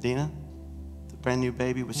 Medina, the brand new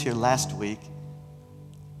baby, was here last week.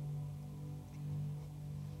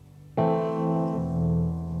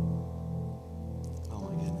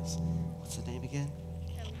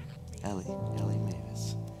 Ellie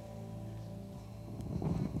Mavis.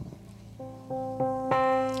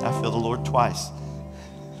 I feel the Lord twice.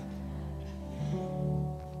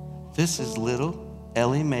 This is little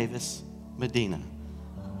Ellie Mavis Medina.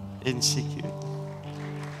 Isn't she cute?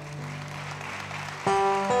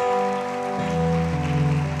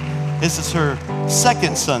 This is her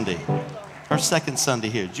second Sunday. Her second Sunday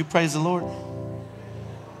here. Did you praise the Lord?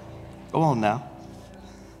 Go on now.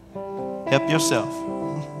 Help yourself.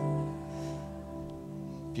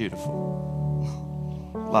 Beautiful.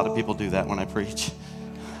 A lot of people do that when I preach.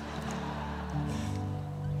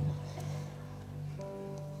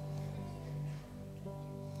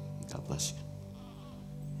 God bless you.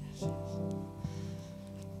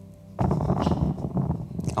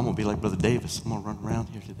 I'm going to be like Brother Davis. I'm going to run around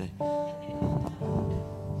here today.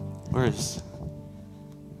 Where is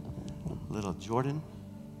little Jordan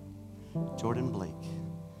Blake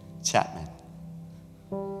Chapman?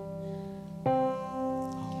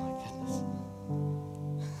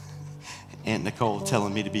 Aunt Nicole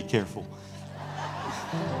telling me to be careful.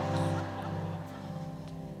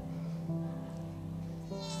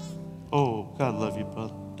 Oh, God love you,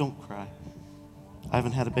 brother. Don't cry. I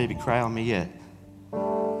haven't had a baby cry on me yet.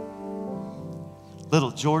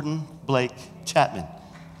 Little Jordan Blake Chapman.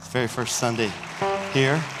 His very first Sunday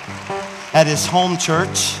here at his home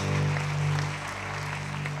church.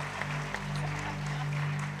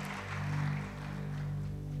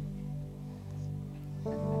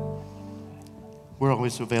 We're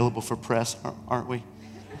always available for press, aren't we?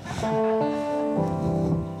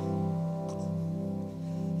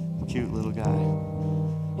 Cute little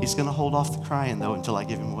guy. He's going to hold off the crying, though, until I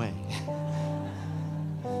give him away.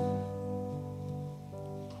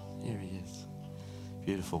 Here he is.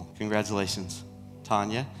 Beautiful. Congratulations,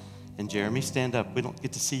 Tanya and Jeremy. Stand up. We don't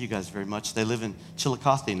get to see you guys very much. They live in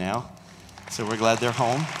Chillicothe now, so we're glad they're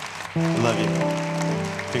home. I love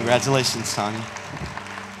you. Congratulations, Tanya.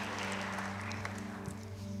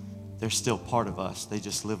 They're still part of us. They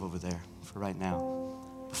just live over there for right now.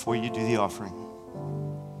 Before you do the offering,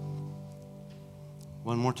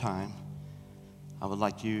 one more time, I would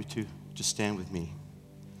like you to just stand with me.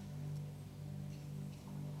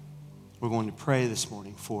 We're going to pray this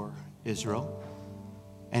morning for Israel,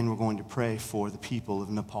 and we're going to pray for the people of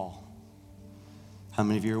Nepal. How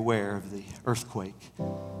many of you are aware of the earthquake,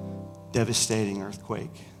 devastating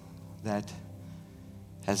earthquake that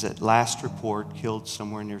has at last report killed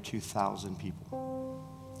somewhere near 2,000 people?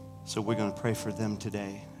 So we're going to pray for them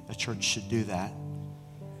today. A church should do that.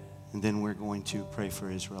 And then we're going to pray for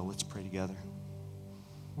Israel. Let's pray together.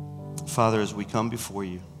 Father, as we come before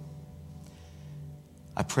you,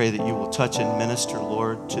 I pray that you will touch and minister,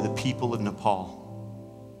 Lord, to the people of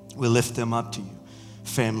Nepal. We lift them up to you.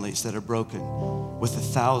 Families that are broken, with the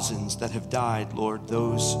thousands that have died, Lord,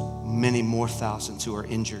 those many more thousands who are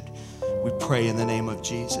injured. We pray in the name of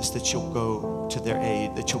Jesus that you'll go to their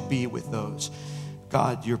aid, that you'll be with those.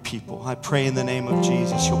 God, your people, I pray in the name of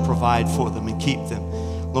Jesus you'll provide for them and keep them.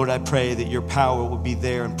 Lord, I pray that your power will be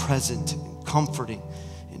there and present and comforting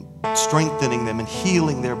and strengthening them and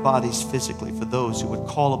healing their bodies physically for those who would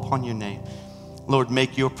call upon your name. Lord,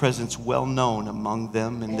 make your presence well known among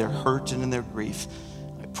them in their hurt and in their grief.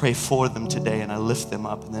 I pray for them today and I lift them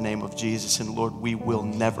up in the name of Jesus. And Lord, we will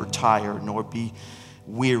never tire nor be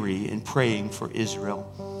weary in praying for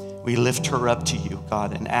Israel. We lift her up to you,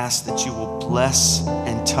 God, and ask that you will bless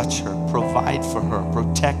and touch her, provide for her,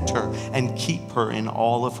 protect her, and keep her in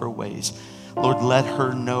all of her ways. Lord, let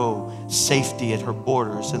her know safety at her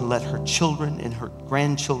borders, and let her children and her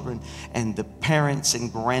grandchildren and the parents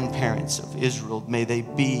and grandparents of Israel, may they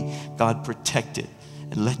be, God, protected.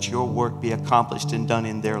 And let your work be accomplished and done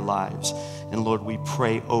in their lives. And Lord, we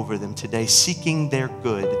pray over them today, seeking their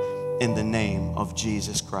good in the name of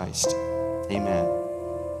Jesus Christ. Amen.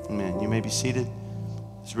 Amen. You may be seated.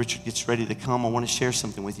 As Richard gets ready to come, I want to share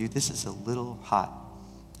something with you. This is a little hot.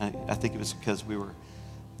 I think it was because the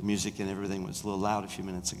music and everything was a little loud a few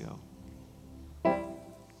minutes ago.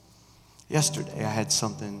 Yesterday, I had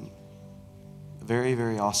something very,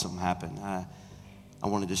 very awesome happen. I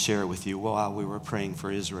wanted to share it with you while we were praying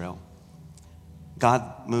for Israel.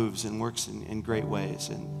 God moves and works in great ways.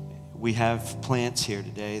 And we have plants here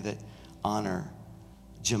today that honor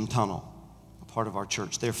Jim Tunnell, a part of our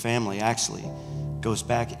church. Their family actually goes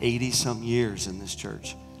back 80-some years in this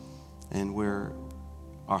church. And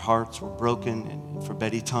our hearts were broken and for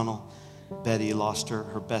Betty Tunnell. Betty lost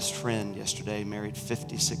her best friend yesterday, married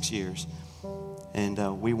 56 years.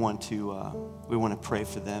 And we want to pray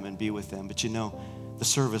for them and be with them. But you know, the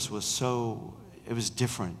service was it was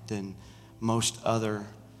different than most other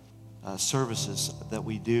services that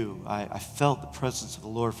we do. I felt the presence of the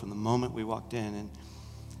Lord from the moment we walked in, and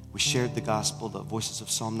we shared the gospel. The voices of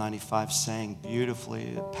Psalm 95 sang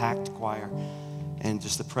beautifully, a packed choir, and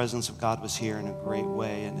just the presence of God was here in a great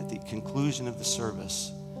way. And at the conclusion of the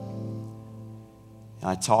service,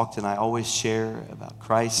 I talked, and I always share about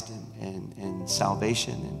Christ and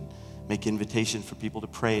salvation and make invitation for people to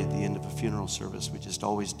pray at the end of a funeral service. We just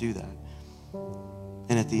always do that.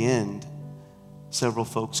 And at the end, several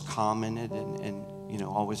folks commented and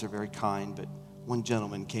always are very kind, but one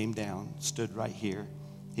gentleman came down, stood right here.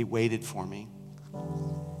 He waited for me,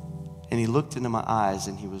 and he looked into my eyes,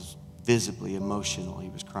 and he was visibly emotional. He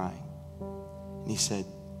was crying. And he said,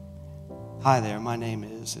 "Hi there, my name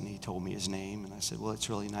is," and he told me his name, and I said, "Well, it's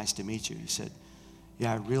really nice to meet you." He said,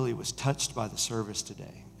 "Yeah, I really was touched by the service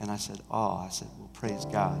today." And I said, "Oh," I said, "Well, praise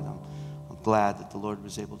God. I'm glad that the Lord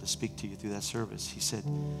was able to speak to you through that service." He said,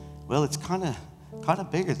 "Well, it's kind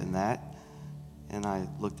of bigger than that." And I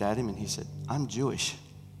looked at him, and he said, "I'm Jewish."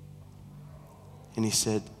 And he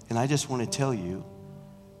said, "And I just want to tell you,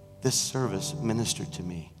 this service ministered to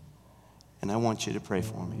me, and I want you to pray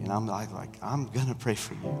for me." And I'm like, I'm going to pray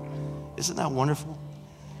for you. Isn't that wonderful?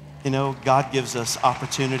 You know, God gives us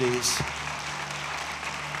opportunities.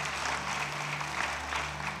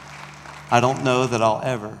 I don't know that I'll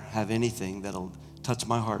ever have anything that'll touch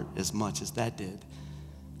my heart as much as that did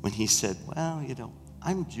when he said, well, you know,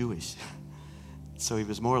 I'm Jewish. So he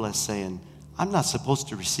was more or less saying, I'm not supposed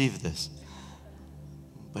to receive this.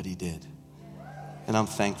 But he did. And I'm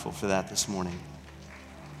thankful for that this morning.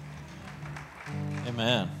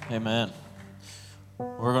 Amen. Amen.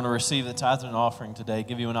 We're going to receive the tithe and offering today,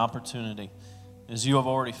 give you an opportunity. As you have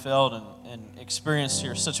already felt and experienced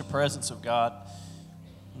here such a presence of God,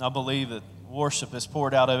 and I believe that worship is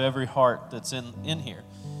poured out of every heart that's in here.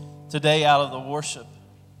 Today, out of the worship,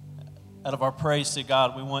 out of our praise to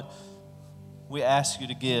God, we ask you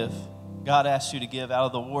to give. God asks you to give out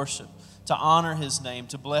of the worship, to honor his name,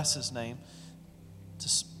 to bless his name,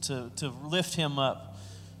 to lift him up.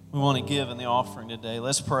 We want to give in the offering today.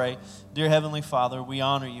 Let's pray. Dear Heavenly Father, we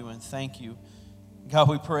honor you and thank you. God,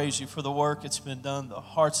 we praise you for the work that's been done, the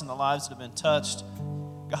hearts and the lives that have been touched.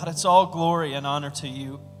 God, it's all glory and honor to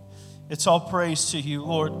you. It's all praise to you,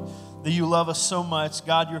 Lord, that you love us so much.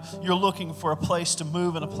 God, you're looking for a place to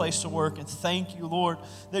move and a place to work. And thank you, Lord,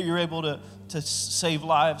 that you're able to save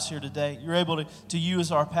lives here today. You're able to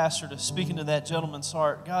use our pastor to speak into that gentleman's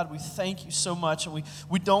heart. God, we thank you so much, and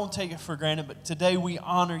we don't take it for granted. But today we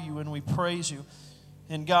honor you and we praise you.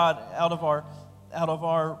 And God, out of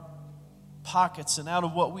our pockets and out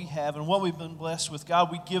of what we have and what we've been blessed with,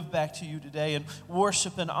 God, we give back to you today and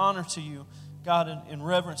worship and honor to you. God, in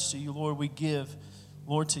reverence to you, Lord, we give,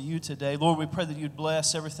 Lord, to you today. Lord, we pray that you'd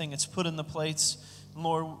bless everything that's put in the plates. And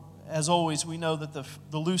Lord, as always, we know that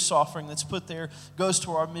the loose offering that's put there goes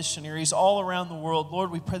to our missionaries all around the world.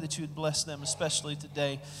 Lord, we pray that you'd bless them, especially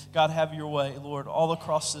today. God, have your way, Lord, all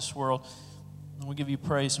across this world. And we give you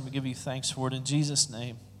praise and we give you thanks for it. In Jesus'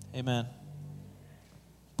 name, amen.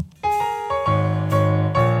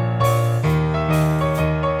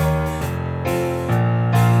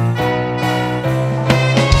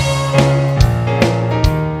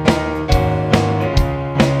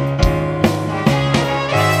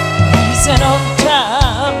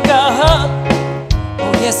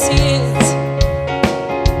 Yes, he is.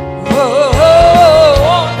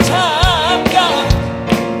 On time, God.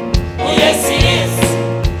 Oh, yes, he is.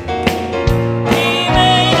 He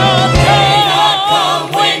may not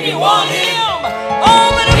come when you want him. Oh,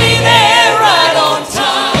 but he'll be there right on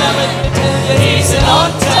time. Let me tell you, He's an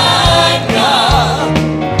on-time God.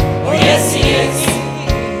 Oh, yes, he is.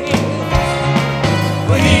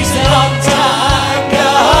 Oh, he's an on-time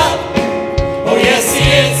God. Oh, yes, he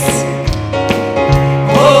is.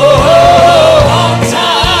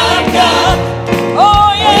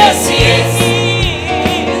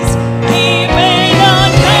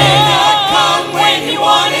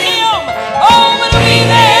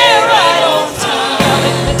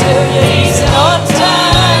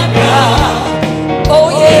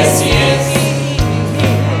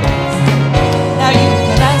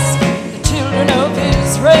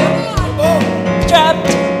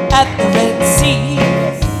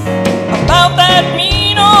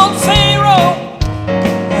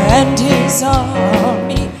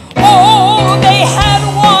 army. Oh, they had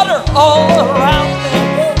water all around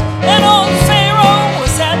them, and old Pharaoh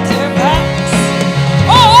was at their backs.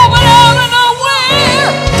 Oh, but out of nowhere,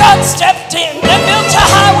 God stepped in and built a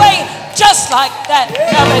highway just like that.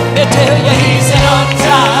 Now let me tell you, he's an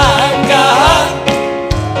on-time God.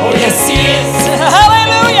 Oh, yes, he is.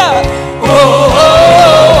 Hallelujah. Oh,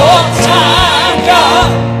 on-time God.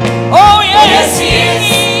 Oh, yes, he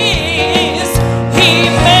is. He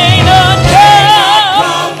may not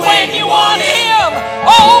come when you want him.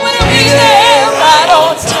 Oh, but he'll be there right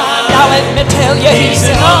on time. Now let me tell you, he's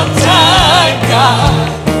an on-time God.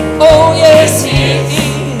 Oh, yes, he is.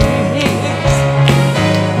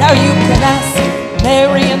 Now you can ask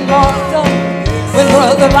Mary and Martha when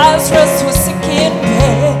Brother Lazarus was sick in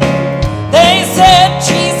bed. They said,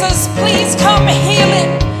 Jesus, please come heal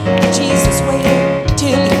him. Jesus waited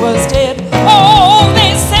till he was dead. Oh,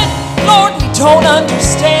 they said, Lord, we don't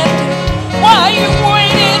understand why you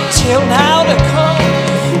waited till now to come.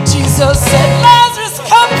 Jesus said, Lazarus,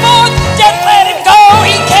 come forth. Death, let him go.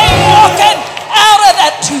 He came walking out of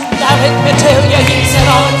that tomb. Now let me tell you, he's an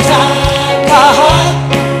on-time God.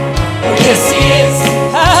 Oh, yes, he is.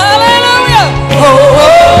 Hallelujah.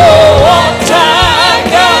 Oh, on-time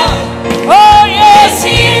God.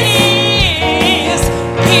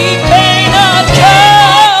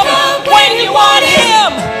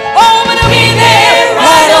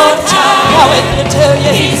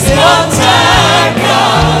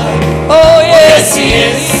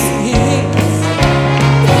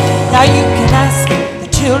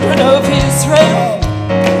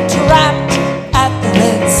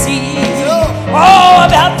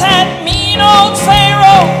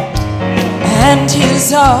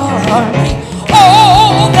 his army.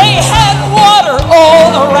 Oh, they had water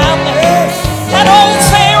all around them. That old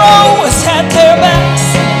Pharaoh was at their backs.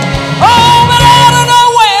 Oh, but out of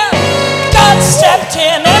nowhere, God stepped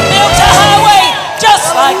in and built a highway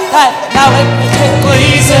just like that. Now let me tell you,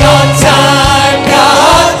 He's an on-time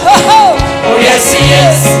God. Oh, yes, He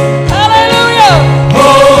is. hallelujah.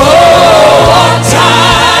 Oh,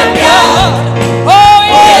 on-time God. Oh,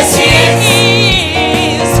 yes, He He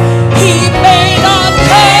is. He may not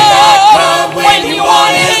come when you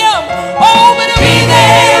want Him. Oh, but He'll be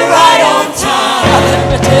there right on time. Let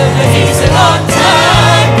me tell you, He's an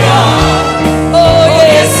on-time God. oh,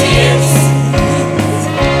 yes, He is.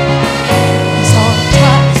 He's on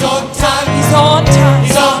time. He's on time. He's on time.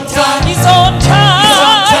 He's on time. He's on time. He's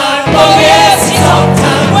on time. Oh, yes, He's on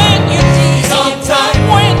time. When you need He's on Him, time.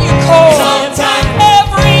 when you call He's on Him, time.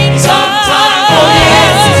 every He's on time. time. Oh,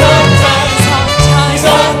 yes, He's on time. He's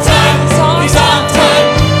on time. He's on time. He's on time.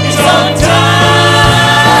 He's on time.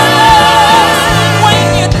 When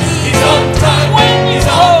you need He's on time. when you He's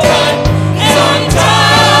call on time. He's on every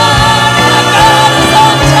time. My God is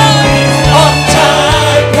on time.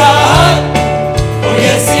 On-time God. Oh,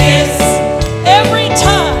 yes, He is. Every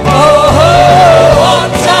time. Oh,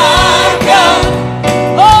 on-time God.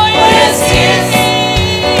 Oh, yes, yes,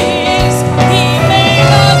 He is. He may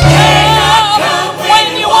not come when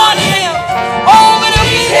you want Him. Oh, but He'll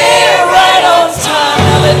be there right on time.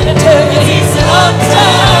 Now let me tell you, He's an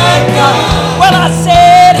on-time God. Well, I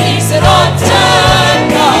said He's an on-time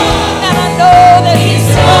God, and I know that He's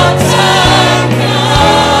an on-time God.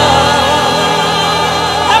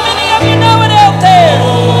 How many of you know it out there?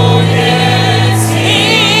 Oh, yes,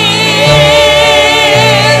 He is.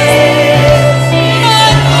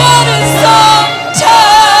 My God is on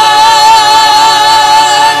time.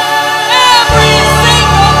 Every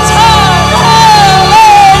single time.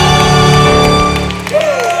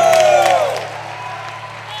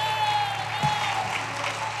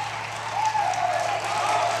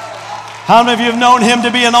 How many of you have known Him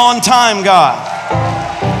to be an on-time God?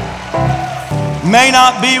 May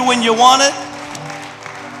not be when you want it.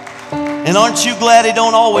 And aren't you glad He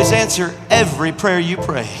don't always answer every prayer you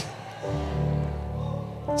pray?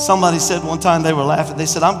 Somebody said one time, they were laughing. They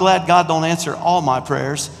said, I'm glad God don't answer all my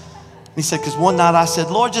prayers. And he said, because one night I said,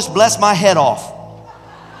 Lord, just bless my head off.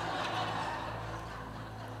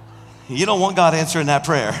 You don't want God answering that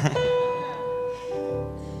prayer.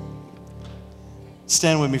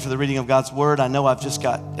 Stand with me for the reading of God's Word. I know I've just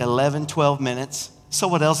got 11, 12 minutes. So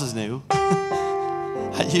what else is new?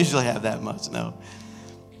 I usually have that much, no.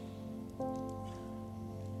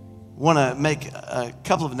 Want to make a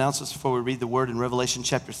couple of announcements before we read the Word in Revelation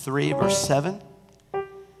chapter 3, verse 7.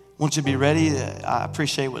 Want you to be ready. I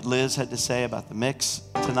appreciate what Liz had to say about the mix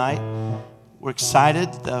tonight. We're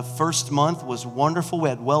excited. The first month was wonderful. We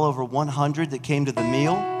had well over 100 that came to the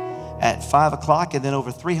meal at 5 o'clock, and then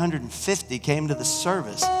over 350 came to the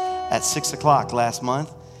service at 6 o'clock last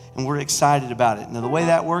month, and we're excited about it. Now, the way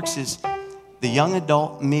that works is the young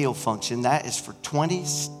adult meal function, that is for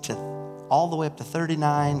 20s to all the way up to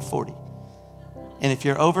 39, 40. And if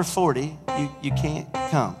you're over 40, you can't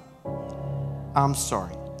come. I'm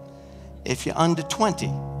sorry. If you're under 20,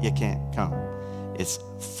 you can't come. It's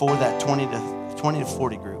for that 20 to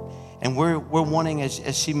 40 group. And we're wanting,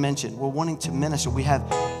 as she mentioned, we're wanting to minister. We have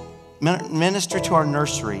minister to our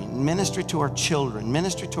nursery, minister to our children,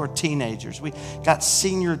 minister to our teenagers. We got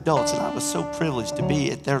senior adults, and I was so privileged to be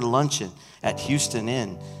at their luncheon at Houston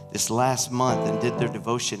Inn this last month and did their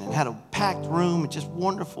devotion and had a packed room and just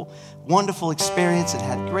wonderful, wonderful experience and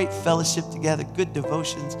had great fellowship together, good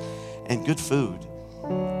devotions, and good food.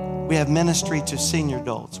 We have ministry to senior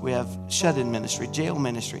adults. We have shut-in ministry, jail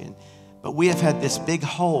ministry, but we have had this big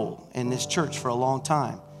hole in this church for a long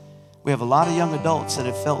time. We have a lot of young adults that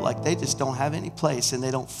have felt like they just don't have any place and they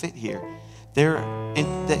don't fit here. They are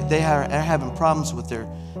having problems with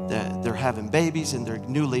they're having babies and they're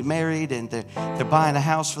newly married and they're buying a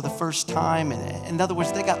house for the first time. And in other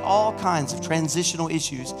words, they got all kinds of transitional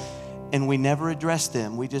issues, and we never address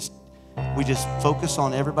them. We just focus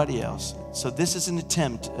on everybody else. So this is an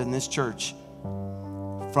attempt in this church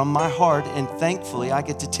from my heart, and thankfully I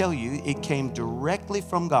get to tell you it came directly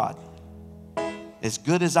from God. As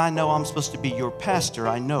good as I know I'm supposed to be your pastor,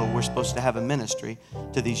 I know we're supposed to have a ministry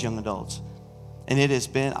to these young adults. And it has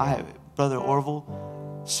been, Brother Orville,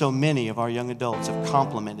 so many of our young adults have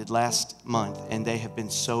complimented last month, and they have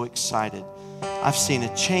been so excited. I've seen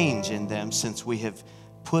a change in them since we have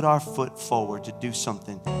put our foot forward to do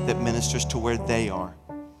something that ministers to where they are.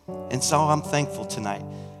 And so I'm thankful tonight.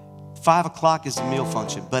 5 o'clock is the meal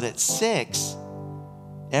function, but at 6,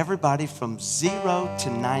 everybody from 0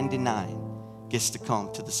 to 99 gets to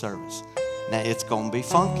come to the service. Now, it's going to be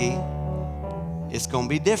funky. It's going to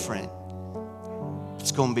be different.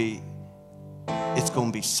 It's going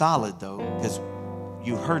to be solid, though, because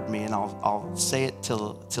you heard me, and I'll say it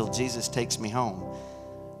till Jesus takes me home.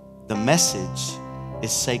 The message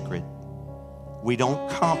is sacred. We don't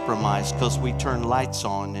compromise because we turn lights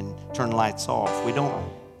on and turn lights off.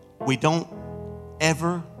 We don't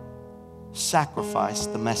ever sacrifice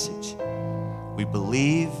the message. We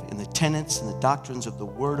believe in the tenets and the doctrines of the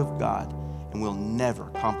Word of God, and we'll never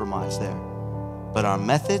compromise there. But our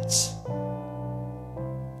methods,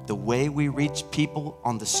 the way we reach people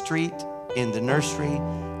on the street, in the nursery,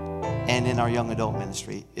 and in our young adult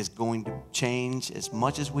ministry is going to change as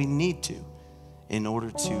much as we need to in order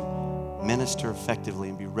to minister effectively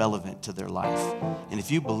and be relevant to their life. And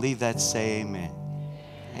if you believe that, say amen.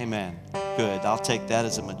 Amen. Good. I'll take that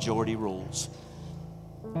as a majority rules.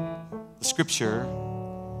 The scripture,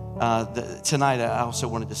 tonight I also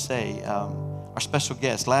wanted to say, our special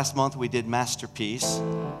guest, last month we did Masterpiece.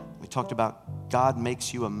 We talked about God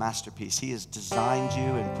makes you a masterpiece. He has designed you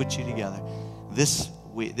and put you together. This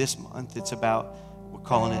month it's about, we're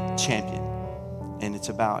calling it Champion. And it's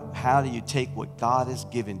about how do you take what God has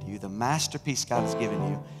given to you, the masterpiece God has given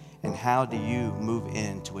you, and how do you move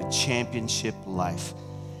into a championship life?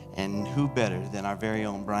 And who better than our very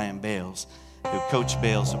own Brian Bales, who Coach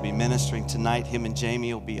Bales will be ministering tonight. Him and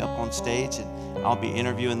Jamie will be up on stage, and I'll be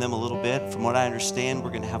interviewing them a little bit. From what I understand,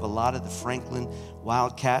 we're going to have a lot of the Franklin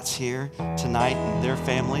Wildcats here tonight and their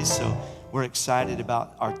families, so we're excited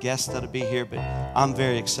about our guests that'll be here, but I'm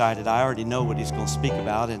very excited. I already know what he's going to speak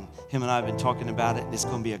about, and him and I have been talking about it, and it's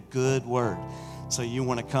going to be a good word. So you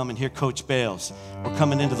want to come and hear Coach Bales. We're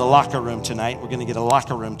coming into the locker room tonight. We're going to get a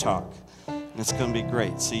locker room talk, and it's going to be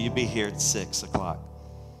great. So you be here at 6 o'clock.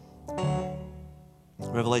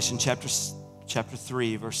 Revelation chapter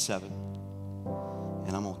 3, verse 7.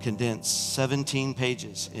 And I'm going to condense 17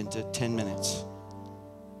 pages into 10 minutes.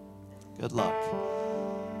 Good luck.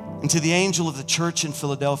 And to the angel of the church in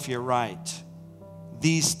Philadelphia write,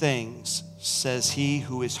 these things says he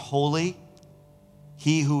who is holy,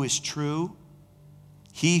 he who is true,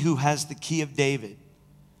 he who has the key of David,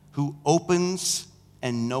 who opens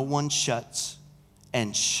and no one shuts,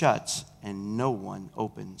 and shuts and no one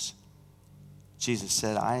opens. Jesus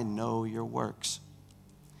said, I know your works.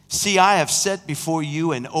 See, I have set before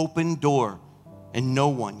you an open door, and no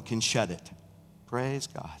one can shut it. Praise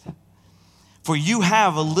God. For you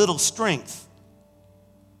have a little strength.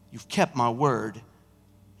 You've kept my word,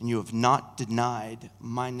 and you have not denied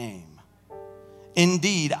my name.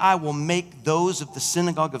 Indeed, I will make those of the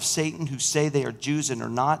synagogue of Satan who say they are Jews and are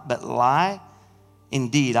not, but lie.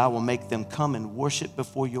 Indeed, I will make them come and worship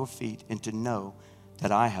before your feet, and to know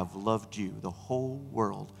that I have loved you. The whole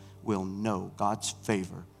world will know God's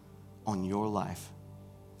favor on your life.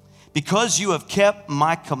 Because you have kept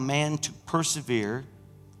my command to persevere,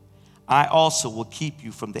 I also will keep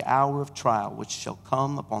you from the hour of trial which shall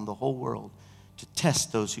come upon the whole world to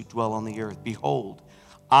test those who dwell on the earth. Behold,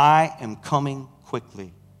 I am coming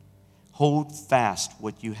quickly. Hold fast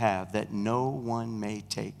what you have, that no one may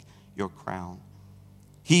take your crown.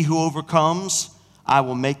 He who overcomes, I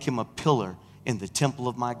will make him a pillar in the temple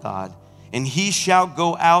of my God, and he shall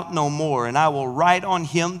go out no more. And I will write on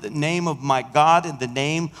him the name of my God and the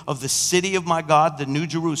name of the city of my God, the New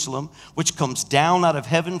Jerusalem, which comes down out of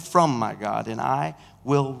heaven from my God. And I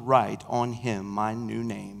will write on him my new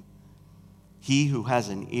name. He who has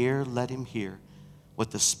an ear, let him hear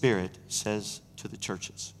what the Spirit says to the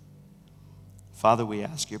churches. Father, we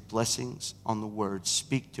ask your blessings on the word.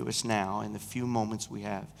 Speak to us now in the few moments we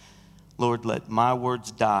have. Lord, let my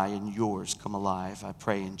words die and yours come alive. I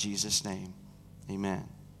pray in Jesus' name. Amen.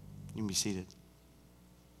 You can be seated.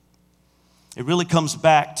 It really comes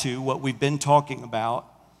back to what we've been talking about.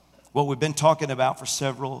 What we've been talking about for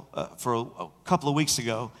a couple of weeks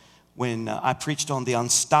ago when I preached on the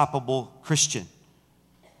unstoppable Christian.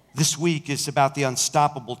 This week is about the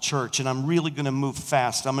unstoppable church, and I'm really going to move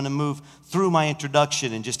fast. I'm going to move through my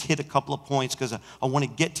introduction and just hit a couple of points because I want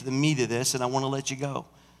to get to the meat of this, and I want to let you go.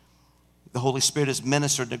 The Holy Spirit has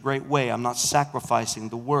ministered in a great way. I'm not sacrificing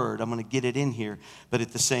the word. I'm going to get it in here. But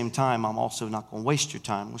at the same time, I'm also not going to waste your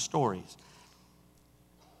time with stories.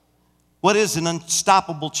 What is an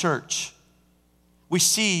unstoppable church? We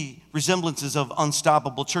see resemblances of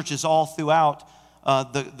unstoppable churches all throughout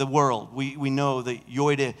the world. We know the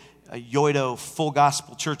Yoido Full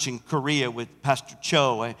Gospel Church in Korea with Pastor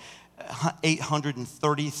Cho,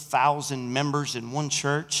 830,000 members in one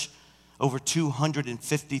church. Over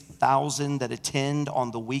 250,000 that attend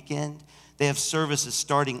on the weekend. They have services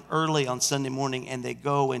starting early on Sunday morning, and they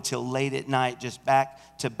go until late at night, just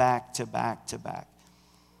back to back to back to back.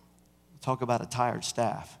 Talk about a tired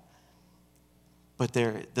staff. But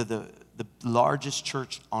they're the largest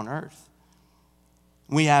church on earth.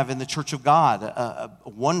 We have in the Church of God a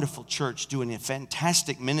wonderful church doing a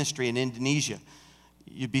fantastic ministry in Indonesia.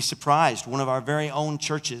 You'd be surprised. One of our very own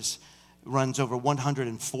churches runs over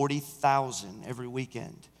 140,000 every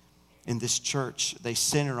weekend. In this church, they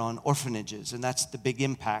center on orphanages, and that's the big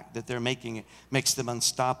impact that they're making. It makes them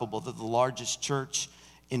unstoppable. They're the largest church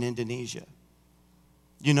in Indonesia.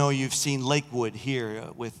 You know, you've seen Lakewood here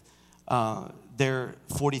with their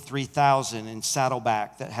 43,000 in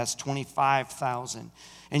Saddleback that has 25,000.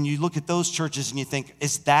 And you look at those churches and you think,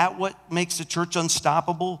 is that what makes a church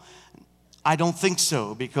unstoppable? I don't think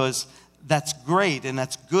so, because that's great and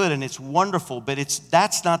that's good and it's wonderful, but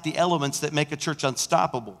that's not the elements that make a church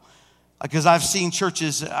unstoppable. Because I've seen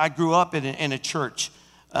churches, I grew up in a church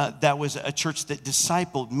that was a church that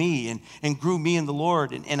discipled me and grew me in the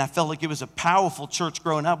Lord. And I felt like it was a powerful church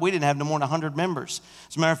growing up. We didn't have no more than 100 members.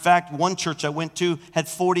 As a matter of fact, one church I went to had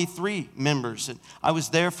 43 members. And I was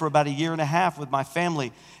there for about a year and a half with my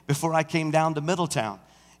family before I came down to Middletown.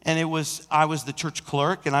 And I was the church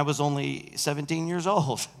clerk, and I was only 17 years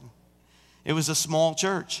old. It was a small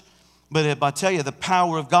church. But I tell you, the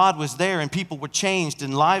power of God was there, and people were changed,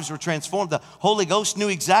 and lives were transformed. The Holy Ghost knew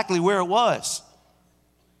exactly where it was.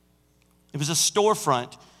 It was a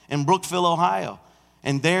storefront in Brookville, Ohio.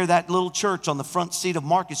 And there, that little church on the front street of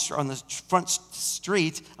Market Street,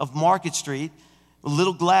 a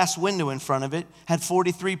little glass window in front of it, had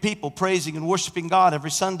 43 people praising and worshiping God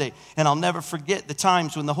every Sunday. And I'll never forget the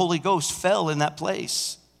times when the Holy Ghost fell in that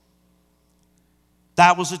place.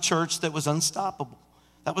 That was a church that was unstoppable.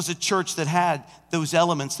 That was a church that had those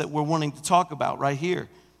elements that we're wanting to talk about right here.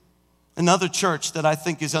 Another church that I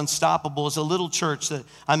think is unstoppable is a little church that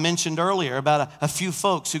I mentioned earlier about a few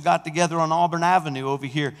folks who got together on Auburn Avenue over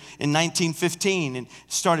here in 1915 and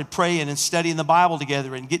started praying and studying the Bible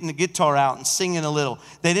together and getting the guitar out and singing a little.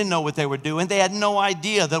 They didn't know what they were doing. They had no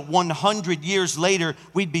idea that 100 years later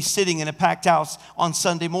we'd be sitting in a packed house on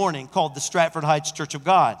Sunday morning called the Stratford Heights Church of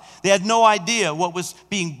God. They had no idea what was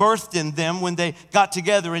being birthed in them when they got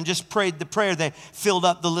together and just prayed the prayer. They filled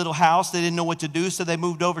up the little house. They didn't know what to do, so they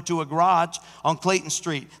moved over to a garage on Clayton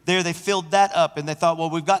Street. There they filled that up, and they thought, well,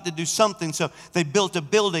 we've got to do something. So they built a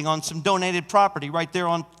building on some donated property right there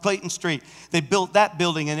on Clayton Street. They built that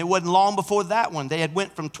building, and it wasn't long before that one. They had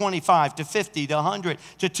went from 25 to 50 to 100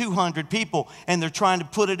 to 200 people, and they're trying to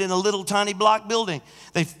put it in a little tiny block building.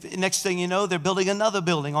 Next thing you know, they're building another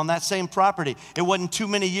building on that same property. It wasn't too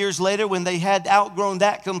many years later when they had outgrown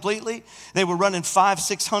that completely. They were running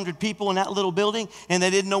 500-600 people in that little building, and they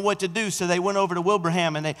didn't know what to do. So they went over to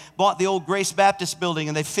Wilbraham, and they bought the old Grace Baptist building,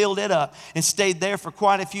 and they filled it up and stayed there for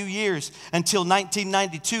quite a few years until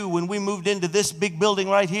 1992 when we moved into this big building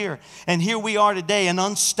right here. And here we are today, an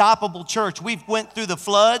unstoppable church. We've went through the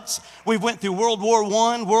floods. We've went through World War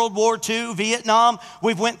I, World War II, Vietnam.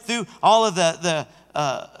 We've went through all of the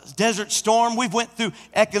Desert Storm. We've went through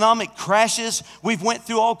economic crashes. We've went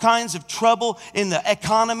through all kinds of trouble in the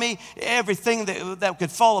economy. Everything that could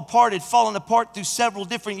fall apart had fallen apart through several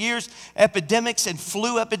different years. Epidemics and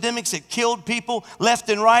flu epidemics that killed people left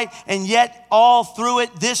and right. And yet all through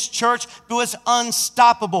it, this church was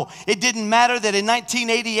unstoppable. It didn't matter that in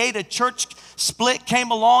 1988 a church split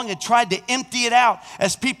came along and tried to empty it out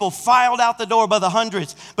as people filed out the door by the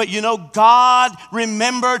hundreds. But you know, God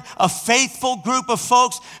remembered a faithful group of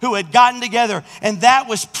folks who had gotten together, and that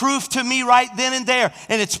was proof to me right then and there,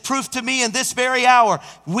 and it's proof to me in this very hour.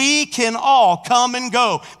 We can all come and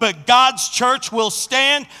go, but God's church will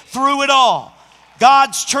stand through it all.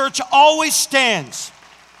 God's church always stands.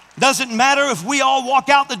 Doesn't matter if we all walk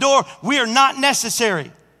out the door, we are not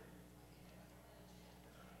necessary.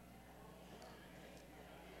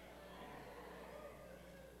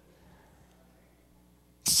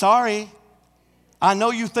 Sorry, I know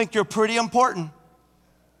you think you're pretty important.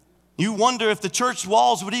 You wonder if the church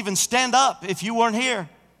walls would even stand up if you weren't here.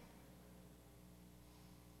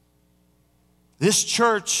 This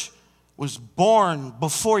church was born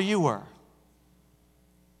before you were,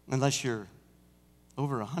 unless you're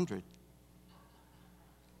over 100.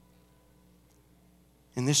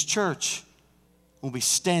 And this church will be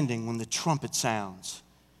standing when the trumpet sounds,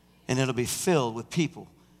 and it'll be filled with people.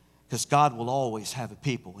 Because God will always have a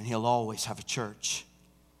people, and He'll always have a church.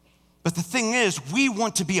 But the thing is, we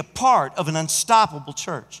want to be a part of an unstoppable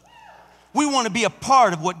church. We want to be a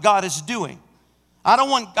part of what God is doing. I don't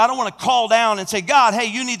want to call down and say, God, hey,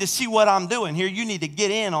 you need to see what I'm doing here. You need to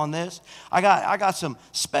get in on this. I got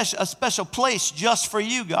a special place just for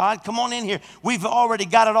you, God. Come on in here. We've already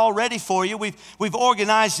got it all ready for you. We've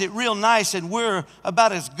organized it real nice, and we're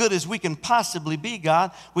about as good as we can possibly be,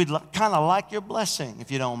 God. We'd kind of like your blessing,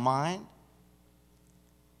 if you don't mind.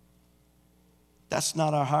 That's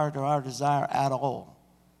not our heart or our desire at all.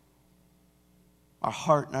 Our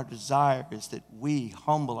heart and our desire is that we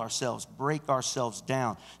humble ourselves, break ourselves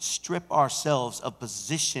down, strip ourselves of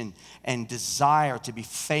position and desire to be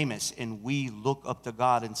famous, and we look up to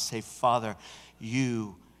God and say, Father,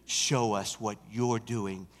 you show us what you're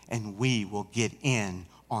doing, and we will get in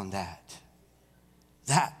on that.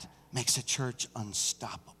 That makes a church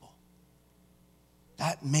unstoppable.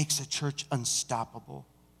 That makes a church unstoppable.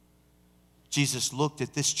 Jesus looked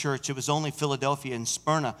at this church. It was only Philadelphia and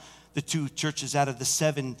Smyrna, the two churches out of the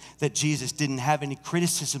 7 that Jesus didn't have any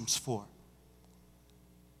criticisms for.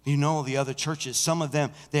 You know, the other churches, some of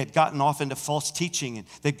them, they had gotten off into false teaching, and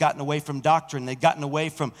they'd gotten away from doctrine. They'd gotten away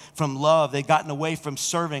from love. They'd gotten away from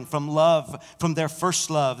serving, from love, from their first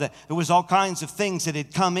love. There was all kinds of things that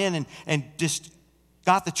had come in and just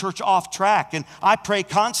got the church off track. And I pray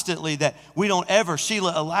constantly that we don't ever,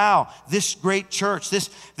 Sheila, allow this great church,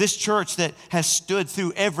 this church that has stood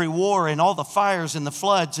through every war and all the fires and the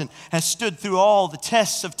floods and has stood through all the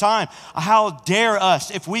tests of time. How dare us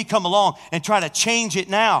if we come along and try to change it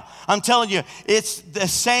now? I'm telling you, it's the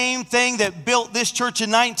same thing that built this church in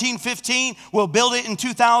 1915 will build it in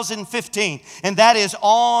 2015. And that is,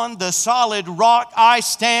 on the solid rock I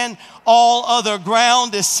stand, all other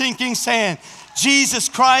ground is sinking sand. Jesus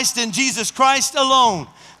Christ and Jesus Christ alone.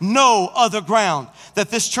 No other ground that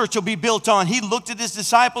this church will be built on. He looked at his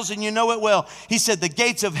disciples, and you know it well. He said, the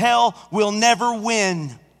gates of hell will never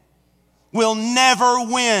win. Will never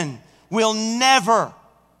win. Will never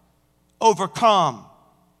overcome.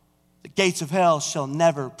 The gates of hell shall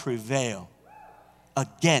never prevail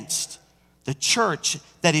against the church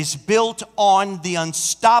that is built on the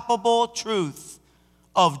unstoppable truth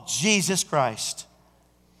of Jesus Christ.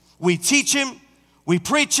 We teach him, we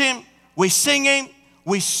preach him, we sing him,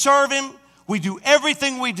 we serve him, we do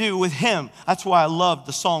everything we do with him. That's why I love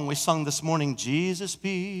the song we sung this morning, Jesus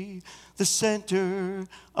be the center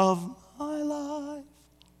of my life.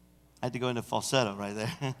 I had to go into falsetto right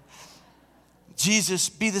there. Jesus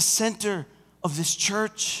be the center of this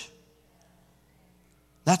church.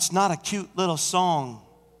 That's not a cute little song.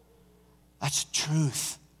 That's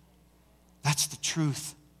truth. That's the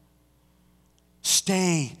truth.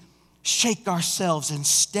 Shake ourselves and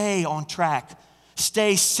stay on track.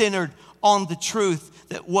 Stay centered on the truth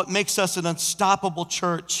that what makes us an unstoppable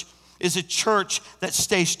church is a church that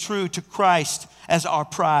stays true to Christ as our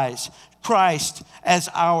prize. Christ as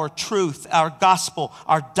our truth, our gospel,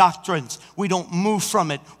 our doctrines. We don't move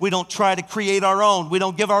from it. We don't try to create our own. We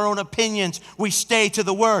don't give our own opinions. We stay to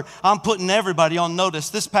the word. I'm putting everybody on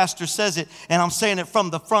notice. This pastor says it, and I'm saying it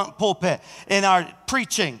from the front pulpit. In our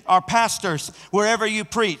preaching, our pastors, wherever you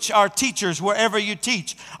preach, our teachers, wherever you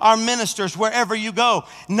teach, our ministers, wherever you go,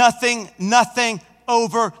 nothing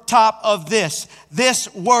over top of this.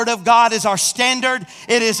 This word of God is our standard.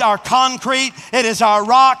 It is our concrete. It is our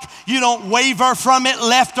rock. You don't waver from it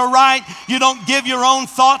left or right. You don't give your own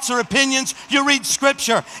thoughts or opinions. You read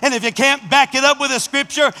scripture. And if you can't back it up with a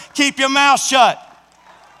scripture, keep your mouth shut.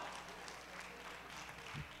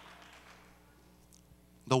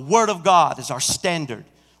 The word of God is our standard.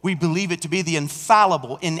 We believe it to be the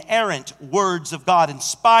infallible, inerrant words of God,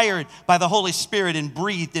 inspired by the Holy Spirit and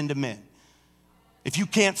breathed into men. If you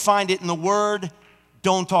can't find it in the Word,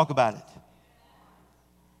 don't talk about it.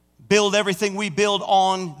 Build everything we build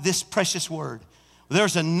on this precious Word.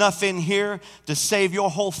 There's enough in here to save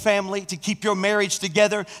your whole family, to keep your marriage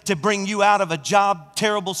together, to bring you out of a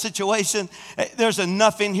terrible situation. There's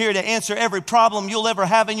enough in here to answer every problem you'll ever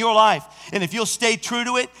have in your life. And if you'll stay true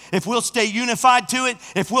to it, if we'll stay unified to it,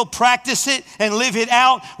 if we'll practice it and live it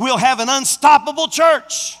out, we'll have an unstoppable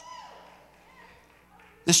church.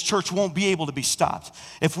 This church won't be able to be stopped.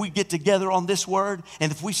 If we get together on this word,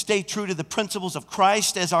 and if we stay true to the principles of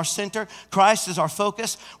Christ as our center, Christ as our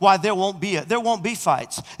focus, why there won't be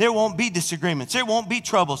fights. There won't be disagreements. There won't be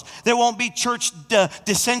troubles. There won't be church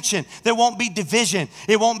dissension. There won't be division.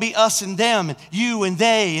 It won't be us and them, and you and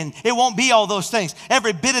they, and it won't be all those things.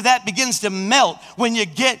 Every bit of that begins to melt when you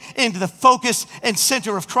get into the focus and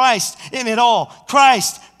center of Christ in it all.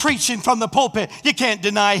 Christ preaching from the pulpit, you can't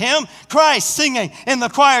deny him. Christ singing in the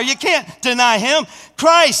choir, you can't deny him.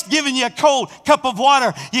 Christ giving you a cold cup of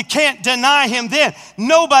water, you can't deny him then.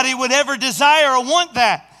 Nobody would ever desire or want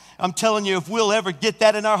that. I'm telling you, if we'll ever get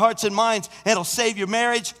that in our hearts and minds, it'll save your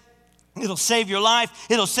marriage, It'll save your life,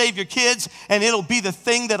 it'll save your kids, and it'll be the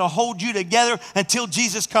thing that'll hold you together until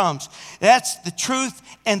Jesus comes. That's the truth,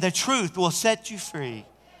 and the truth will set you free.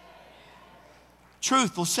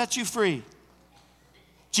 Truth will set you free.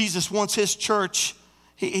 Jesus wants his church.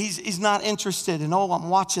 He's not interested in, I'm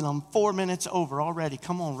watching them 4 minutes over already.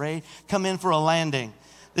 Come on, Ray, come in for a landing.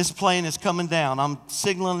 This plane is coming down. I'm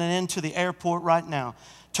signaling into the airport right now.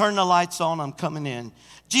 Turn the lights on, I'm coming in.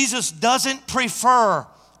 Jesus doesn't prefer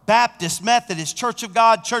Baptist, Methodist, Church of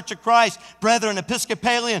God, Church of Christ, Brethren,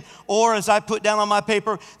 Episcopalian, or as I put down on my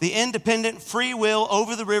paper, the independent, free will,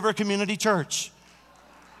 over the river community church.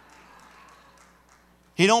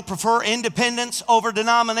 He don't prefer independence over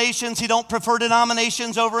denominations. He don't prefer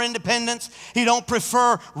denominations over independence. He don't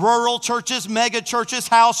prefer rural churches, mega churches,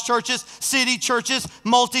 house churches, city churches,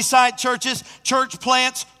 multi-site churches, church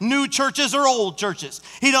plants, new churches or old churches.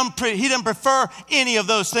 He doesn't prefer any of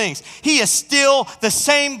those things. He is still the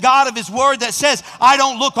same God of his word that says, I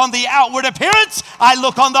don't look on the outward appearance, I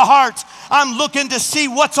look on the heart. I'm looking to see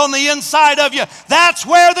what's on the inside of you. That's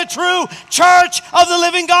where the true church of the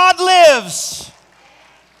living God lives.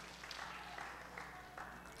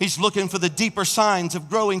 He's looking for the deeper signs of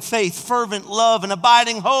growing faith, fervent love, and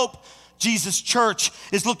abiding hope. Jesus' church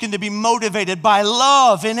is looking to be motivated by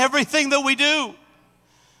love in everything that we do.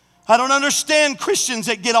 I don't understand Christians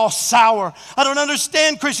that get all sour. I don't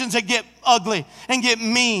understand Christians that get ugly and get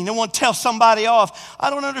mean and want to tell somebody off. I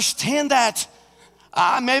don't understand that.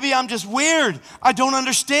 Maybe I'm just weird. I don't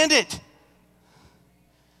understand it.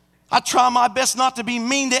 I try my best not to be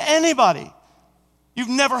mean to anybody. You've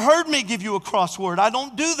never heard me give you a crossword. I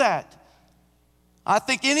don't do that. I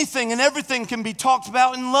think anything and everything can be talked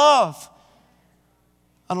about in love.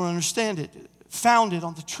 I don't understand it. Founded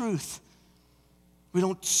on the truth. We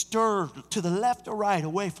don't stir to the left or right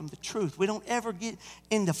away from the truth. We don't ever get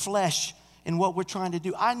into flesh in what we're trying to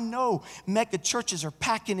do. I know mega churches are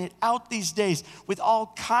packing it out these days with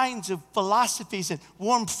all kinds of philosophies and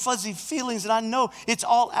warm, fuzzy feelings, and I know it's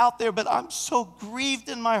all out there, but I'm so grieved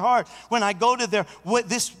in my heart when I go to there,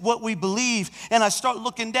 what we believe, and I start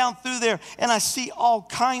looking down through there, and I see all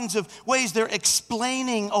kinds of ways they're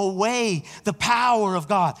explaining away the power of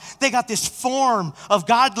God. They got this form of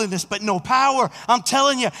godliness, but no power. I'm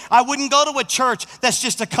telling you, I wouldn't go to a church that's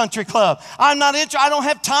just a country club. I don't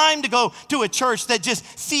have time to go to a church that just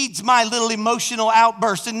feeds my little emotional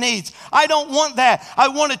outbursts and needs. I don't want that. I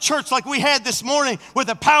want a church like we had this morning where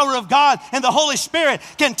the power of God and the Holy Spirit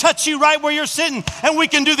can touch you right where you're sitting, and we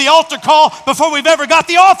can do the altar call before we've ever got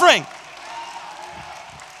the offering.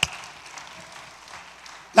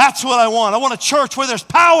 That's what I want. I want a church where there's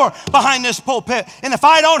power behind this pulpit. And if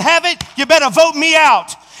I don't have it, you better vote me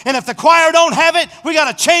out. And if the choir don't have it, we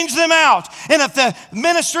got to change them out. And if the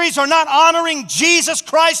ministries are not honoring Jesus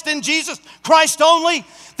Christ and Jesus Christ only,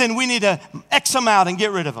 then we need to X them out and get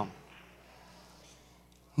rid of them.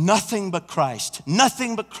 Nothing but Christ.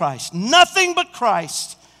 Nothing but Christ. Nothing but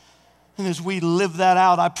Christ. And as we live that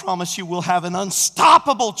out, I promise you we'll have an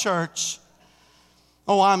unstoppable church.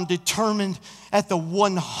 Oh, I'm determined at the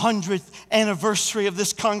 100th anniversary of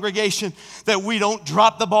this congregation that we don't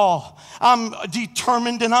drop the ball. I'm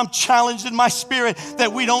determined and I'm challenged in my spirit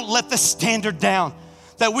that we don't let the standard down,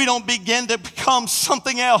 that we don't begin to become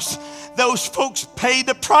something else. Those folks paid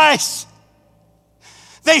the price.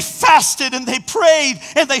 They fasted and they prayed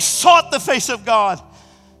and they sought the face of God.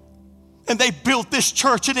 And they built this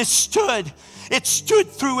church, and it stood. It stood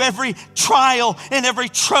through every trial and every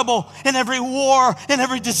trouble and every war and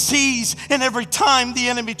every disease and every time the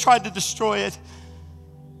enemy tried to destroy it.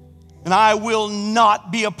 And I will not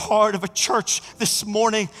be a part of a church this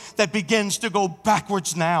morning that begins to go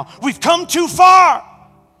backwards now. We've come too far.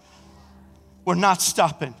 We're not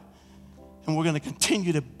stopping. And we're going to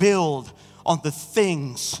continue to build on the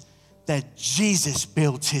things that Jesus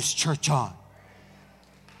builds his church on.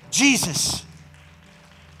 Jesus.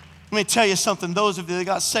 Let me tell you something, those of you that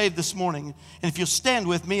got saved this morning, and if you'll stand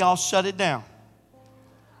with me, I'll shut it down.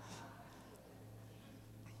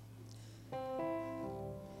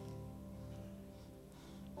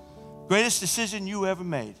 Greatest decision you ever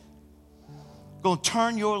made. Going to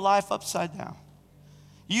turn your life upside down.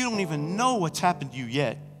 You don't even know what's happened to you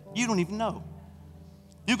yet. You don't even know.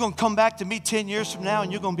 You're going to come back to me 10 years from now,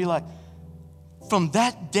 and you're going to be like, from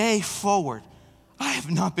that day forward, I have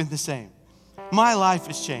not been the same. My life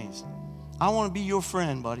has changed. I want to be your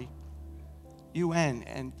friend, buddy. You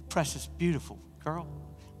and precious, beautiful girl.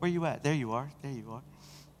 Where you at? There you are. There you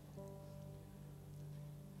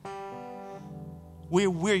are.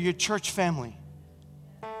 We're your church family.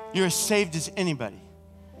 You're as saved as anybody.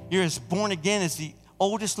 You're as born again as the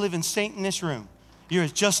oldest living saint in this room. You're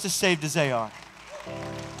just as saved as they are.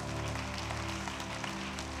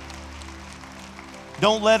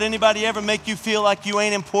 Don't let anybody ever make you feel like you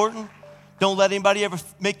ain't important. Don't let anybody ever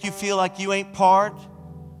make you feel like you ain't part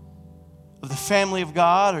of the family of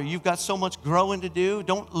God, or you've got so much growing to do.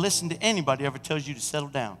 Don't listen to anybody ever tells you to settle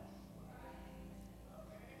down.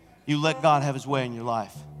 You let God have his way in your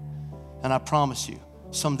life. And I promise you,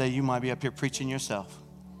 someday you might be up here preaching yourself.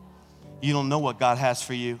 You don't know what God has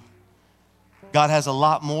for you. God has a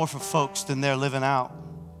lot more for folks than they're living out.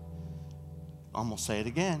 I'm going to say it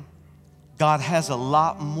again. God has a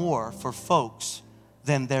lot more for folks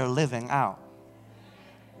than they're living out.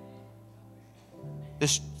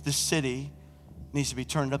 This city needs to be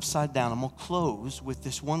turned upside down. I'm going to close with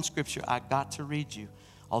this one scripture I got to read you,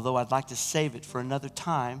 although I'd like to save it for another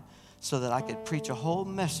time so that I could preach a whole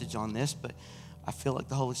message on this, but I feel like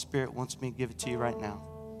the Holy Spirit wants me to give it to you right now.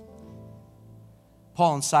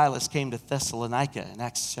 Paul and Silas came to Thessalonica in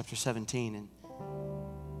Acts chapter 17, and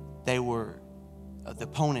they were the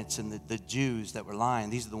opponents and the Jews that were lying.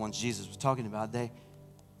 These are the ones Jesus was talking about. They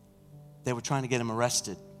were trying to get him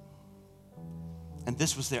arrested. And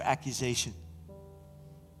this was their accusation.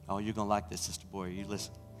 Oh, you're going to like this, Sister Boyer. You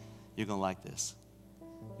listen. You're going to like this.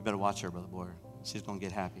 You better watch her, Brother Boyer. She's going to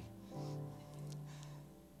get happy.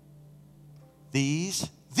 These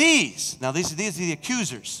are the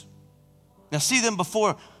accusers. Now see them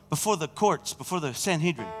before the courts, before the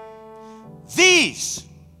Sanhedrin. These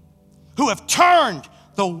who have turned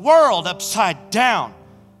the world upside down,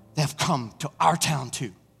 they have come to our town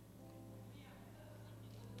too.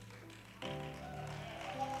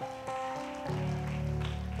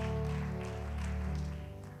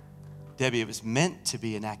 Debbie, it was meant to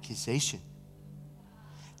be an accusation.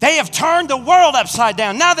 They have turned the world upside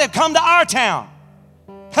down. Now they've come to our town.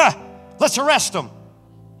 Let's arrest them.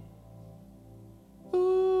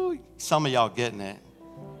 Ooh, some of y'all getting it.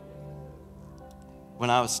 When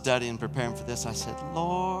I was studying, preparing for this, I said,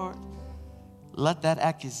 Lord, let that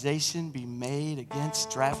accusation be made against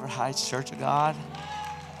Stratford Heights Church of God.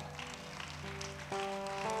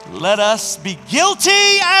 Let us be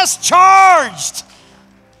guilty as charged.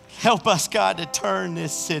 Help us, God, to turn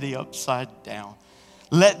this city upside down.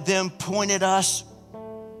 Let them point at us.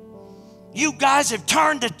 You guys have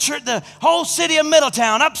turned the whole city of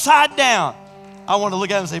Middletown upside down. I want to look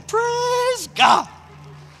at them and say, praise God.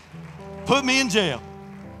 Put me in jail.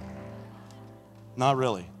 Not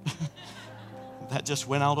really. That just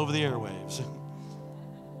went out over the airwaves.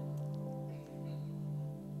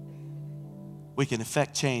 We can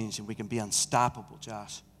effect change and we can be unstoppable,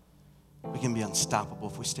 Josh. We can be unstoppable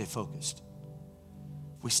if we stay focused.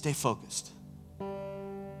 If we stay focused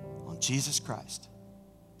on Jesus Christ.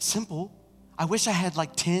 Simple. I wish I had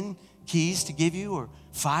like 10 keys to give you or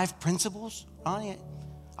 5 principles on it.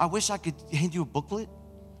 I wish I could hand you a booklet.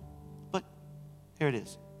 But here it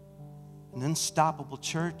is. An unstoppable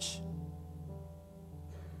church.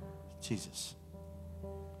 Jesus.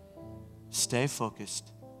 Stay focused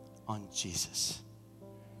on Jesus.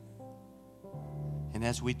 And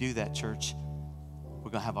as we do that, church,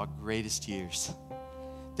 we're going to have our greatest years.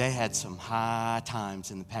 They had some high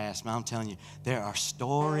times in the past. Man, I'm telling you, there are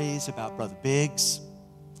stories about Brother Biggs.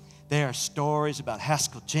 There are stories about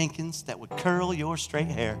Haskell Jenkins that would curl your straight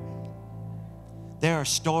hair. There are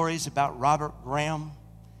stories about Robert Graham,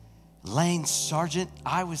 Lane Sargent.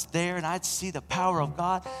 I was there and I'd see the power of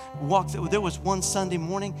God walk through. There was one Sunday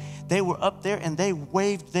morning, they were up there and they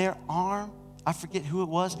waved their arm. I forget who it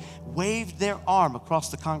was, waved their arm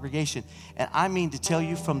across the congregation. And I mean to tell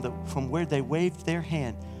you, from where they waved their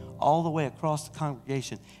hand all the way across the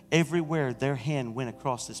congregation, everywhere their hand went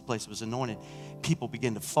across this place, it was anointed. People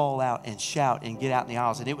began to fall out and shout and get out in the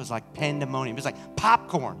aisles. And it was like pandemonium. It was like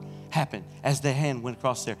popcorn happened as their hand went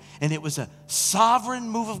across there. And it was a sovereign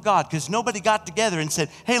move of God because nobody got together and said,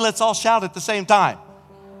 hey, let's all shout at the same time.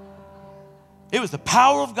 It was the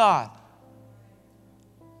power of God.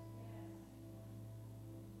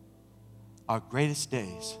 Our greatest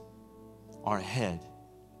days are ahead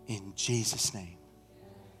in Jesus' name.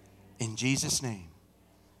 In Jesus' name.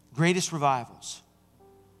 Greatest revivals.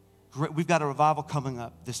 We've got a revival coming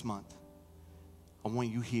up this month. I want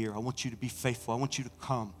you here. I want you to be faithful. I want you to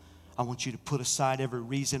come. I want you to put aside every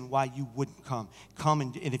reason why you wouldn't come. Come,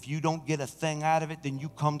 and if you don't get a thing out of it, then you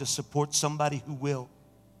come to support somebody who will.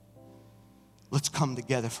 Let's come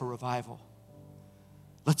together for revival.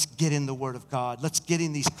 Let's get in the Word of God. Let's get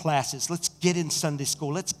in these classes. Let's get in Sunday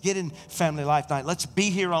school. Let's get in Family Life Night. Let's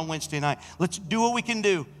be here on Wednesday night. Let's do what we can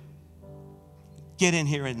do. Get in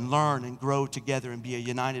here and learn and grow together and be a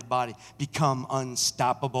united body. Become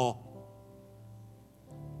unstoppable.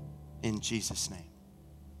 In Jesus' name.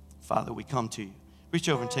 Father, we come to you. Reach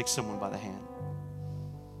over and take someone by the hand.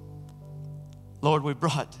 Lord, we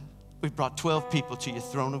brought We've brought 12 people to your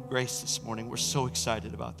throne of grace this morning. We're so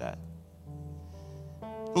excited about that.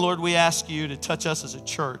 Lord, we ask you to touch us as a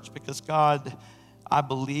church because, God, I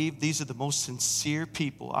believe these are the most sincere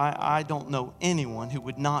people. I don't know anyone who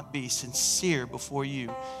would not be sincere before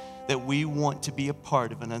you that we want to be a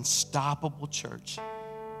part of an unstoppable church.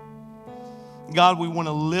 God, we want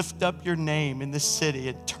to lift up your name in this city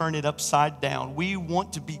and turn it upside down. We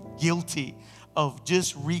want to be guilty of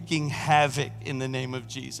just wreaking havoc in the name of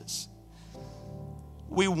Jesus.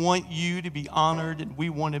 We want you to be honored and we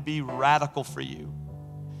want to be radical for you.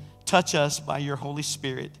 Touch us by your Holy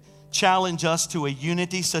Spirit. Challenge us to a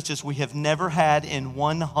unity such as we have never had in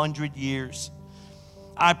 100 years.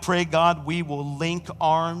 I pray, God, we will link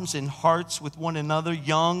arms and hearts with one another,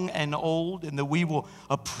 young and old, and that we will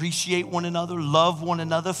appreciate one another, love one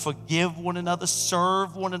another, forgive one another,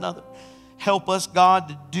 serve one another. Help us, God,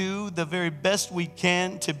 to do the very best we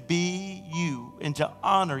can to be you and to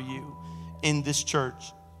honor you in this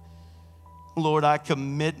church. Lord, I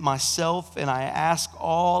commit myself and I ask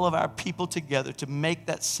all of our people together to make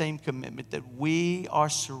that same commitment that we are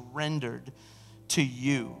surrendered to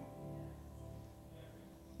you.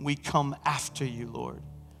 We come after you, Lord,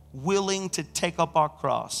 willing to take up our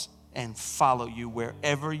cross and follow you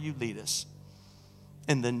wherever you lead us.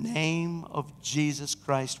 In the name of Jesus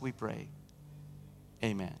Christ we pray.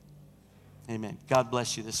 Amen. Amen. God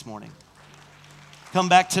bless you this morning. Come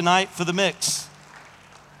back tonight for the mix.